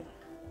 approximately.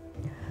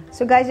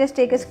 So guys, just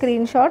take a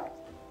screenshot.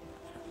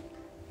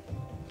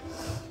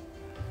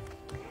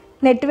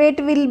 Net weight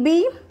will be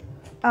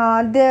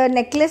the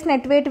necklace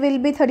net weight will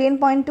be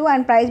 13.2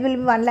 and price will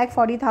be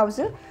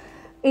 1,40,000.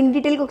 In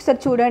detail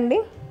ఒకసారి చూడండి.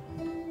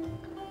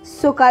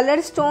 So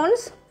color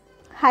stones,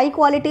 high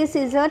quality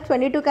scissor,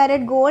 22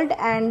 karat gold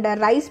and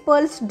rice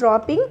pearls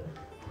dropping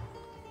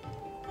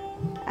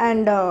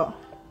and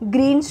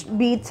green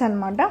beads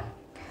anamata.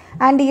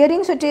 And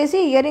earrings vachesi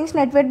earrings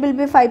net weight will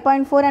be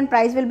 5.4 and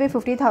price will be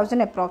 50,000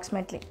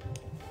 approximately.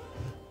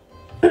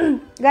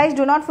 Guys,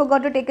 do not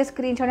forget to take a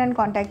screenshot and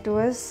contact to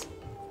us.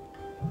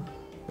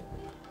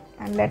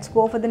 And let's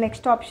go for the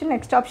next option.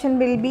 Next option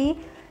will be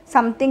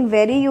something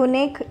very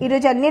unique.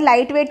 ఈరోజు అన్ని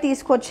light weight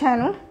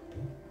తీసుకొచ్చాను.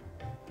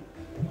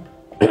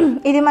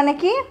 ఇది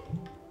మనకి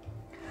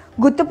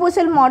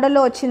గుత్తుపూసల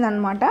మోడల్లో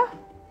వచ్చిందనమాట.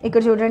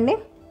 ఇక్కడ చూడండి,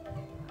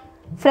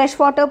 fresh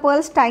water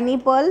pearls, tiny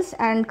pearls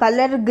and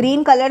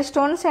green colour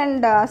stones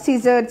and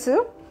scissors,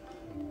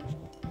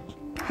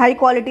 high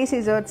quality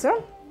scissors.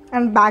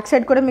 And back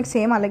side కూడా మీకు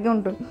సేమ్ అలాగే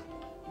ఉంటుంది.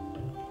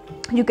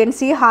 You can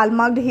see hall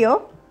marked here.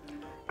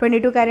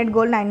 22 carat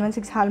gold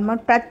 916 hall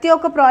mark. ప్రతి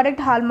ఒక్క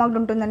ప్రోడక్ట్ హాల్ మార్క్డ్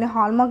ఉంటుందండి.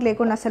 Hall mark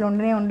లేకుండా అసలు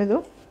ఉండదు.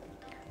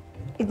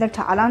 ఇది నాకు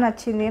చాలా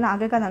నచ్చింది,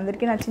 నాకే కాదు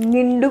అందరికీ నచ్చింది.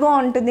 నిండుగా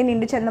ఉంటుంది,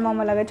 నిండు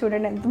చందమామ లాగా.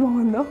 చూడండి ఎంత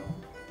బాగుందో.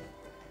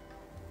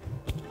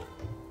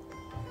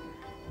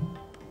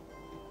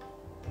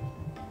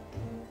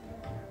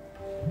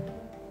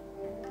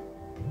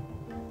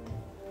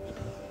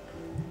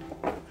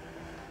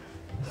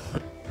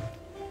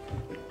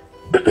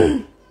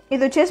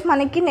 ఇది వచ్చేసి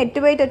మనకి నెట్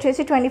వెయిట్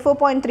వచ్చేసి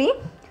 24.3,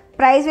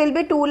 ప్రైస్ విల్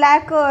బి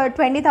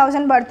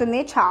 2,20,000 పడుతుంది.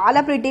 చాలా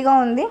ప్రిటీగా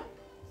ఉంది.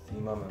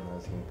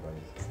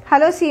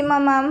 Hello Seema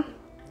ma'am,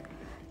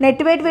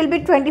 net weight will be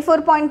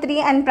 24.3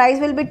 and price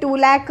will be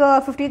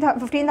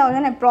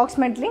 2,15,000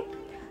 approximately.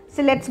 So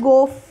let's go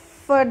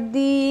for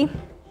the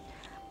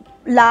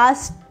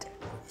last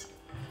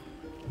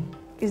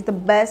is the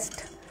best.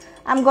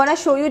 I'm gonna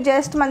show you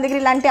just మన దగ్గర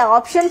ఇలాంటి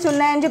ఆప్షన్స్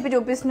ఉన్నాయని చెప్పి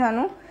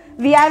చూపిస్తున్నాను.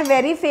 We are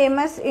very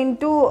famous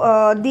into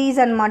these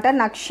అనమాట,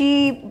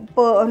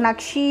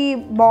 నక్షి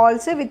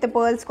balls with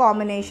pearls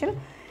combination.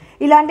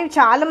 ఇలాంటివి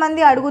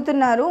చాలామంది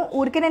అడుగుతున్నారు.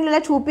 ఊరికే నేను ఇలా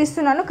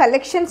చూపిస్తున్నాను.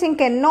 కలెక్షన్స్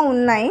ఇంకెన్నో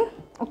ఉన్నాయి,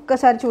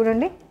 ఒక్కసారి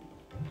చూడండి.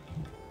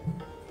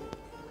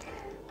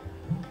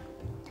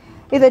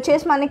 ఇది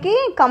వచ్చేసి మనకి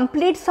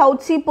కంప్లీట్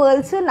సౌత్ సీ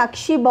పర్ల్స్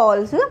నక్షి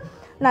బాల్స్.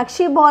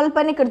 నక్షి బాల్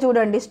పైన ఇక్కడ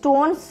చూడండి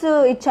స్టోన్స్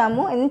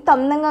ఇచ్చాము. ఎంత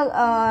అందంగా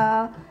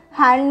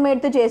హ్యాండ్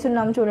మేడ్తో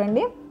చేస్తున్నాం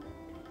చూడండి.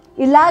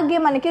 ఇలాగే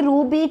మనకి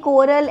రూబీ,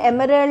 కోరల్,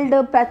 ఎమరల్డ్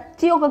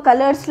ప్రతి ఒక్క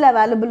కలర్స్లో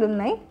అవైలబుల్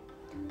ఉన్నాయి.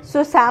 సో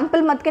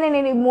శాంపుల్ మట్టుకే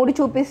నేను ఈ 3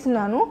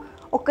 చూపిస్తున్నాను.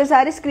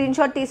 ఒక్కసారి స్క్రీన్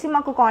షాట్ తీసి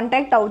మాకు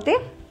కాంటాక్ట్ అవుతే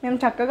మేము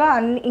చక్కగా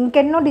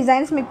ఇంకెన్నో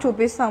డిజైన్స్ మీకు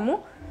చూపిస్తాము.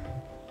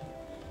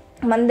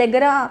 మన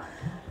దగ్గర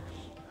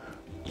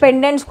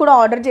పెండెంట్స్ కూడా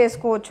ఆర్డర్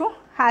చేసుకోవచ్చు.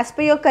 Has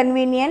per your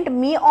convenient.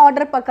 Me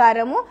order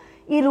ప్రకారము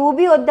ఈ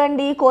రూబీ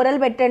వద్దండి కోరల్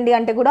పెట్టండి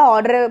అంటే కూడా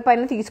ఆర్డర్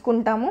పైన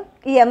తీసుకుంటాము.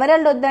 ఈ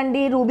ఎమరల్డ్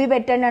వద్దండి రూబీ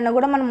పెట్టండి అన్న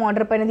కూడా మనం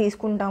ఆర్డర్ పైన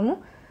తీసుకుంటాము.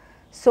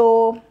 So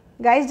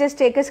guys, just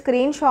take a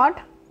screen shot.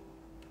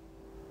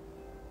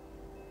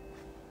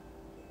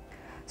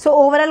 So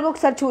ఓవరాల్గా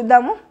ఒకసారి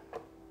చూద్దాము.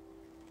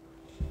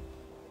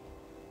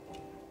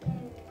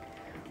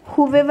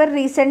 హూవెవర్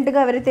రీసెంట్గా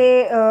ఎవరైతే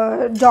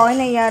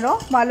జాయిన్ అయ్యారో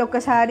వాళ్ళు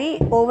ఒకసారి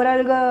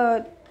ఓవరాల్గా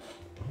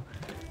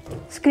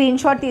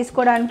స్క్రీన్ షాట్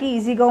తీసుకోవడానికి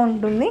ఈజీగా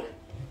ఉంటుంది.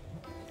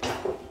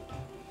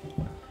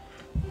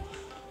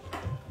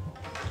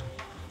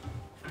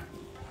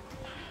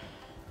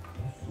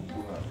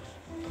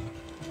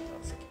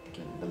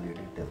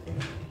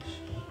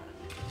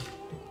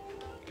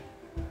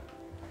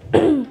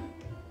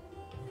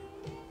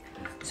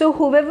 So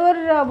whoever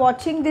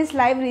watching this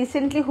live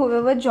recently,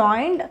 whoever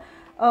joined,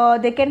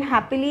 they can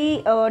happily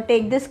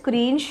take the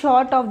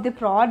screenshot of the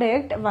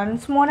product.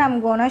 Once more I'm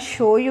gonna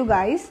show you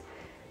guys.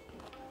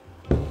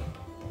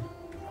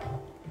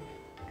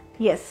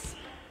 Yes,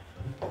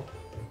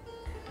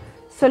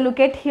 so look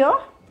at here,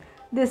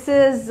 this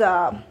is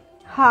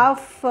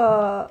half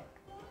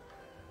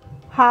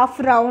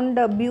round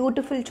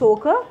beautiful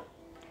choker.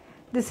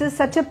 This is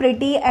such a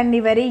pretty and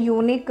very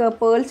unique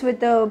pearls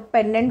with a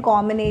pendant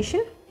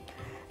combination.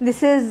 This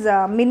is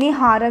mini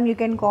haram, you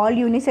can call,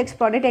 unisex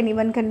product,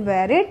 anyone can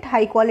wear it.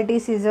 High quality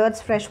scissors,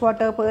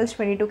 freshwater pearls,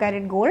 22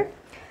 karat gold.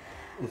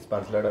 This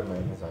Panchlada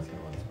ma'am is asking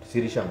also.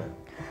 Sirisha ma'am.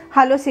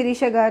 Hello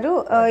Sirisha garu,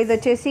 ఇది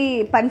వచ్చేసి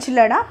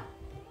పంచలడ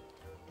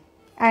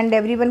and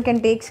everyone can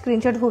take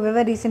screenshot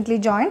whoever recently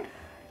joined.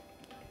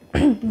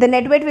 The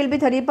net weight will be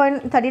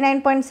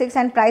 39.6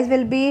 and price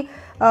will be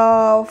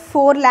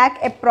 4 lakh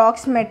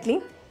approximately.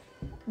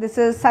 This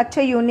is such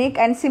a unique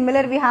and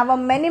similar, we have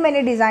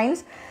many designs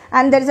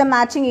and there is a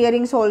matching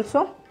earrings also.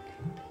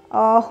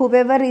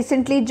 Whoever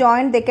recently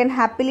joined, they can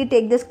happily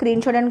take the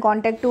screenshot and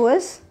contact to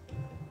us.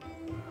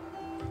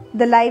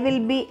 The live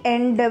will be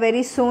end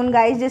very soon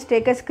guys, just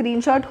take a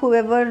screenshot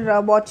whoever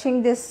watching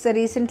this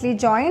recently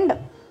joined.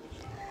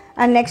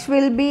 And next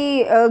will be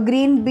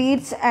green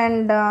beads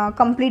and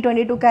complete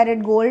 22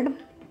 karat gold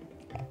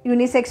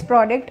unisex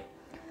product.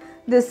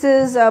 This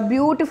is a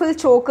beautiful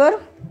choker.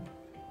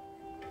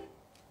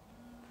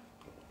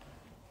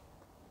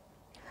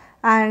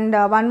 And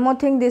one more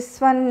thing, this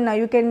one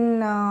you can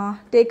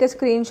take a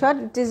screenshot.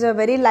 It is a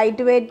very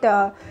lightweight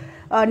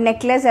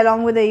necklace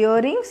along with the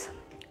earrings,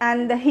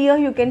 and here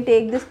you can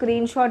take the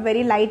screenshot,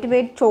 very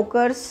lightweight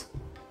chokers,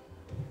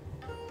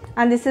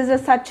 and this is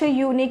such a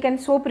unique and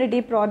so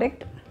pretty product.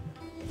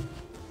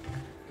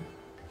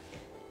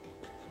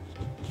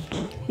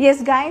 Yes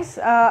guys,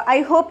 I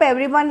hope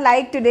everyone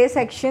liked today's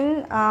section.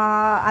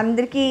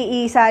 Andarki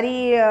ee sari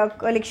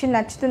collection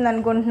nachutund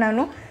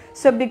anukuntunnanu.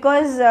 So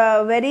because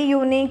very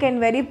unique and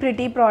very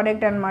pretty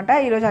product అనమాట.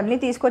 ఈరోజు అన్నీ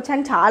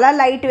తీసుకొచ్చాను, చాలా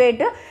light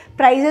weight,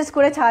 prices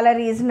కూడా చాలా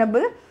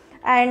reasonable.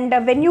 And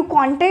when you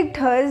contact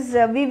hurts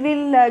we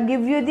will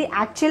give you the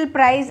actual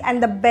price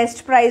and the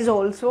best price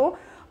also.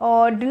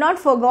 Do not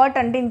forgot,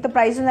 అంటే ఇంత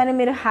price ఉందని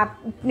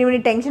మీరు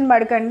టెన్షన్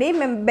పడకండి,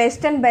 మేము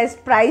బెస్ట్ అండ్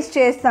బెస్ట్ ప్రైస్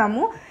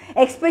చేస్తాము.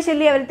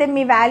 ఎస్పెషల్లీ ఎవరైతే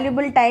మీ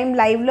వాల్యుబుల్ టైం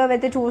లైవ్లో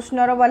ఎవరైతే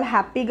చూస్తున్నారో వాళ్ళు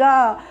హ్యాపీగా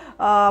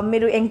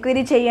మీరు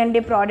ఎంక్వైరీ చేయండి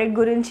ప్రోడక్ట్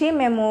గురించి.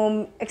 మేము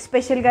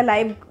ఎస్పెషల్గా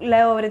లైవ్లో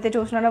ఎవరైతే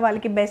చూస్తున్నారో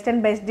వాళ్ళకి best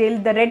and best deal,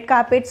 the red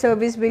carpet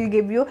service will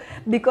give you,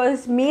 because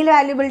me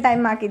valuable time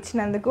మాకు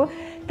ఇచ్చినందుకు.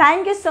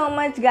 Thank you so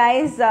much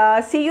guys.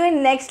 See you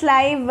in next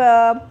live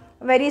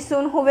very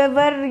soon.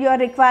 Whoever your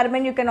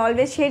requirement, you can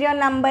always share your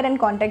number and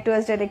contact to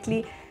us directly.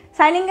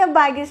 Signing up,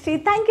 Bhagyashree.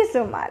 Thank you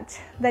so much.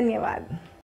 Dhanyavad.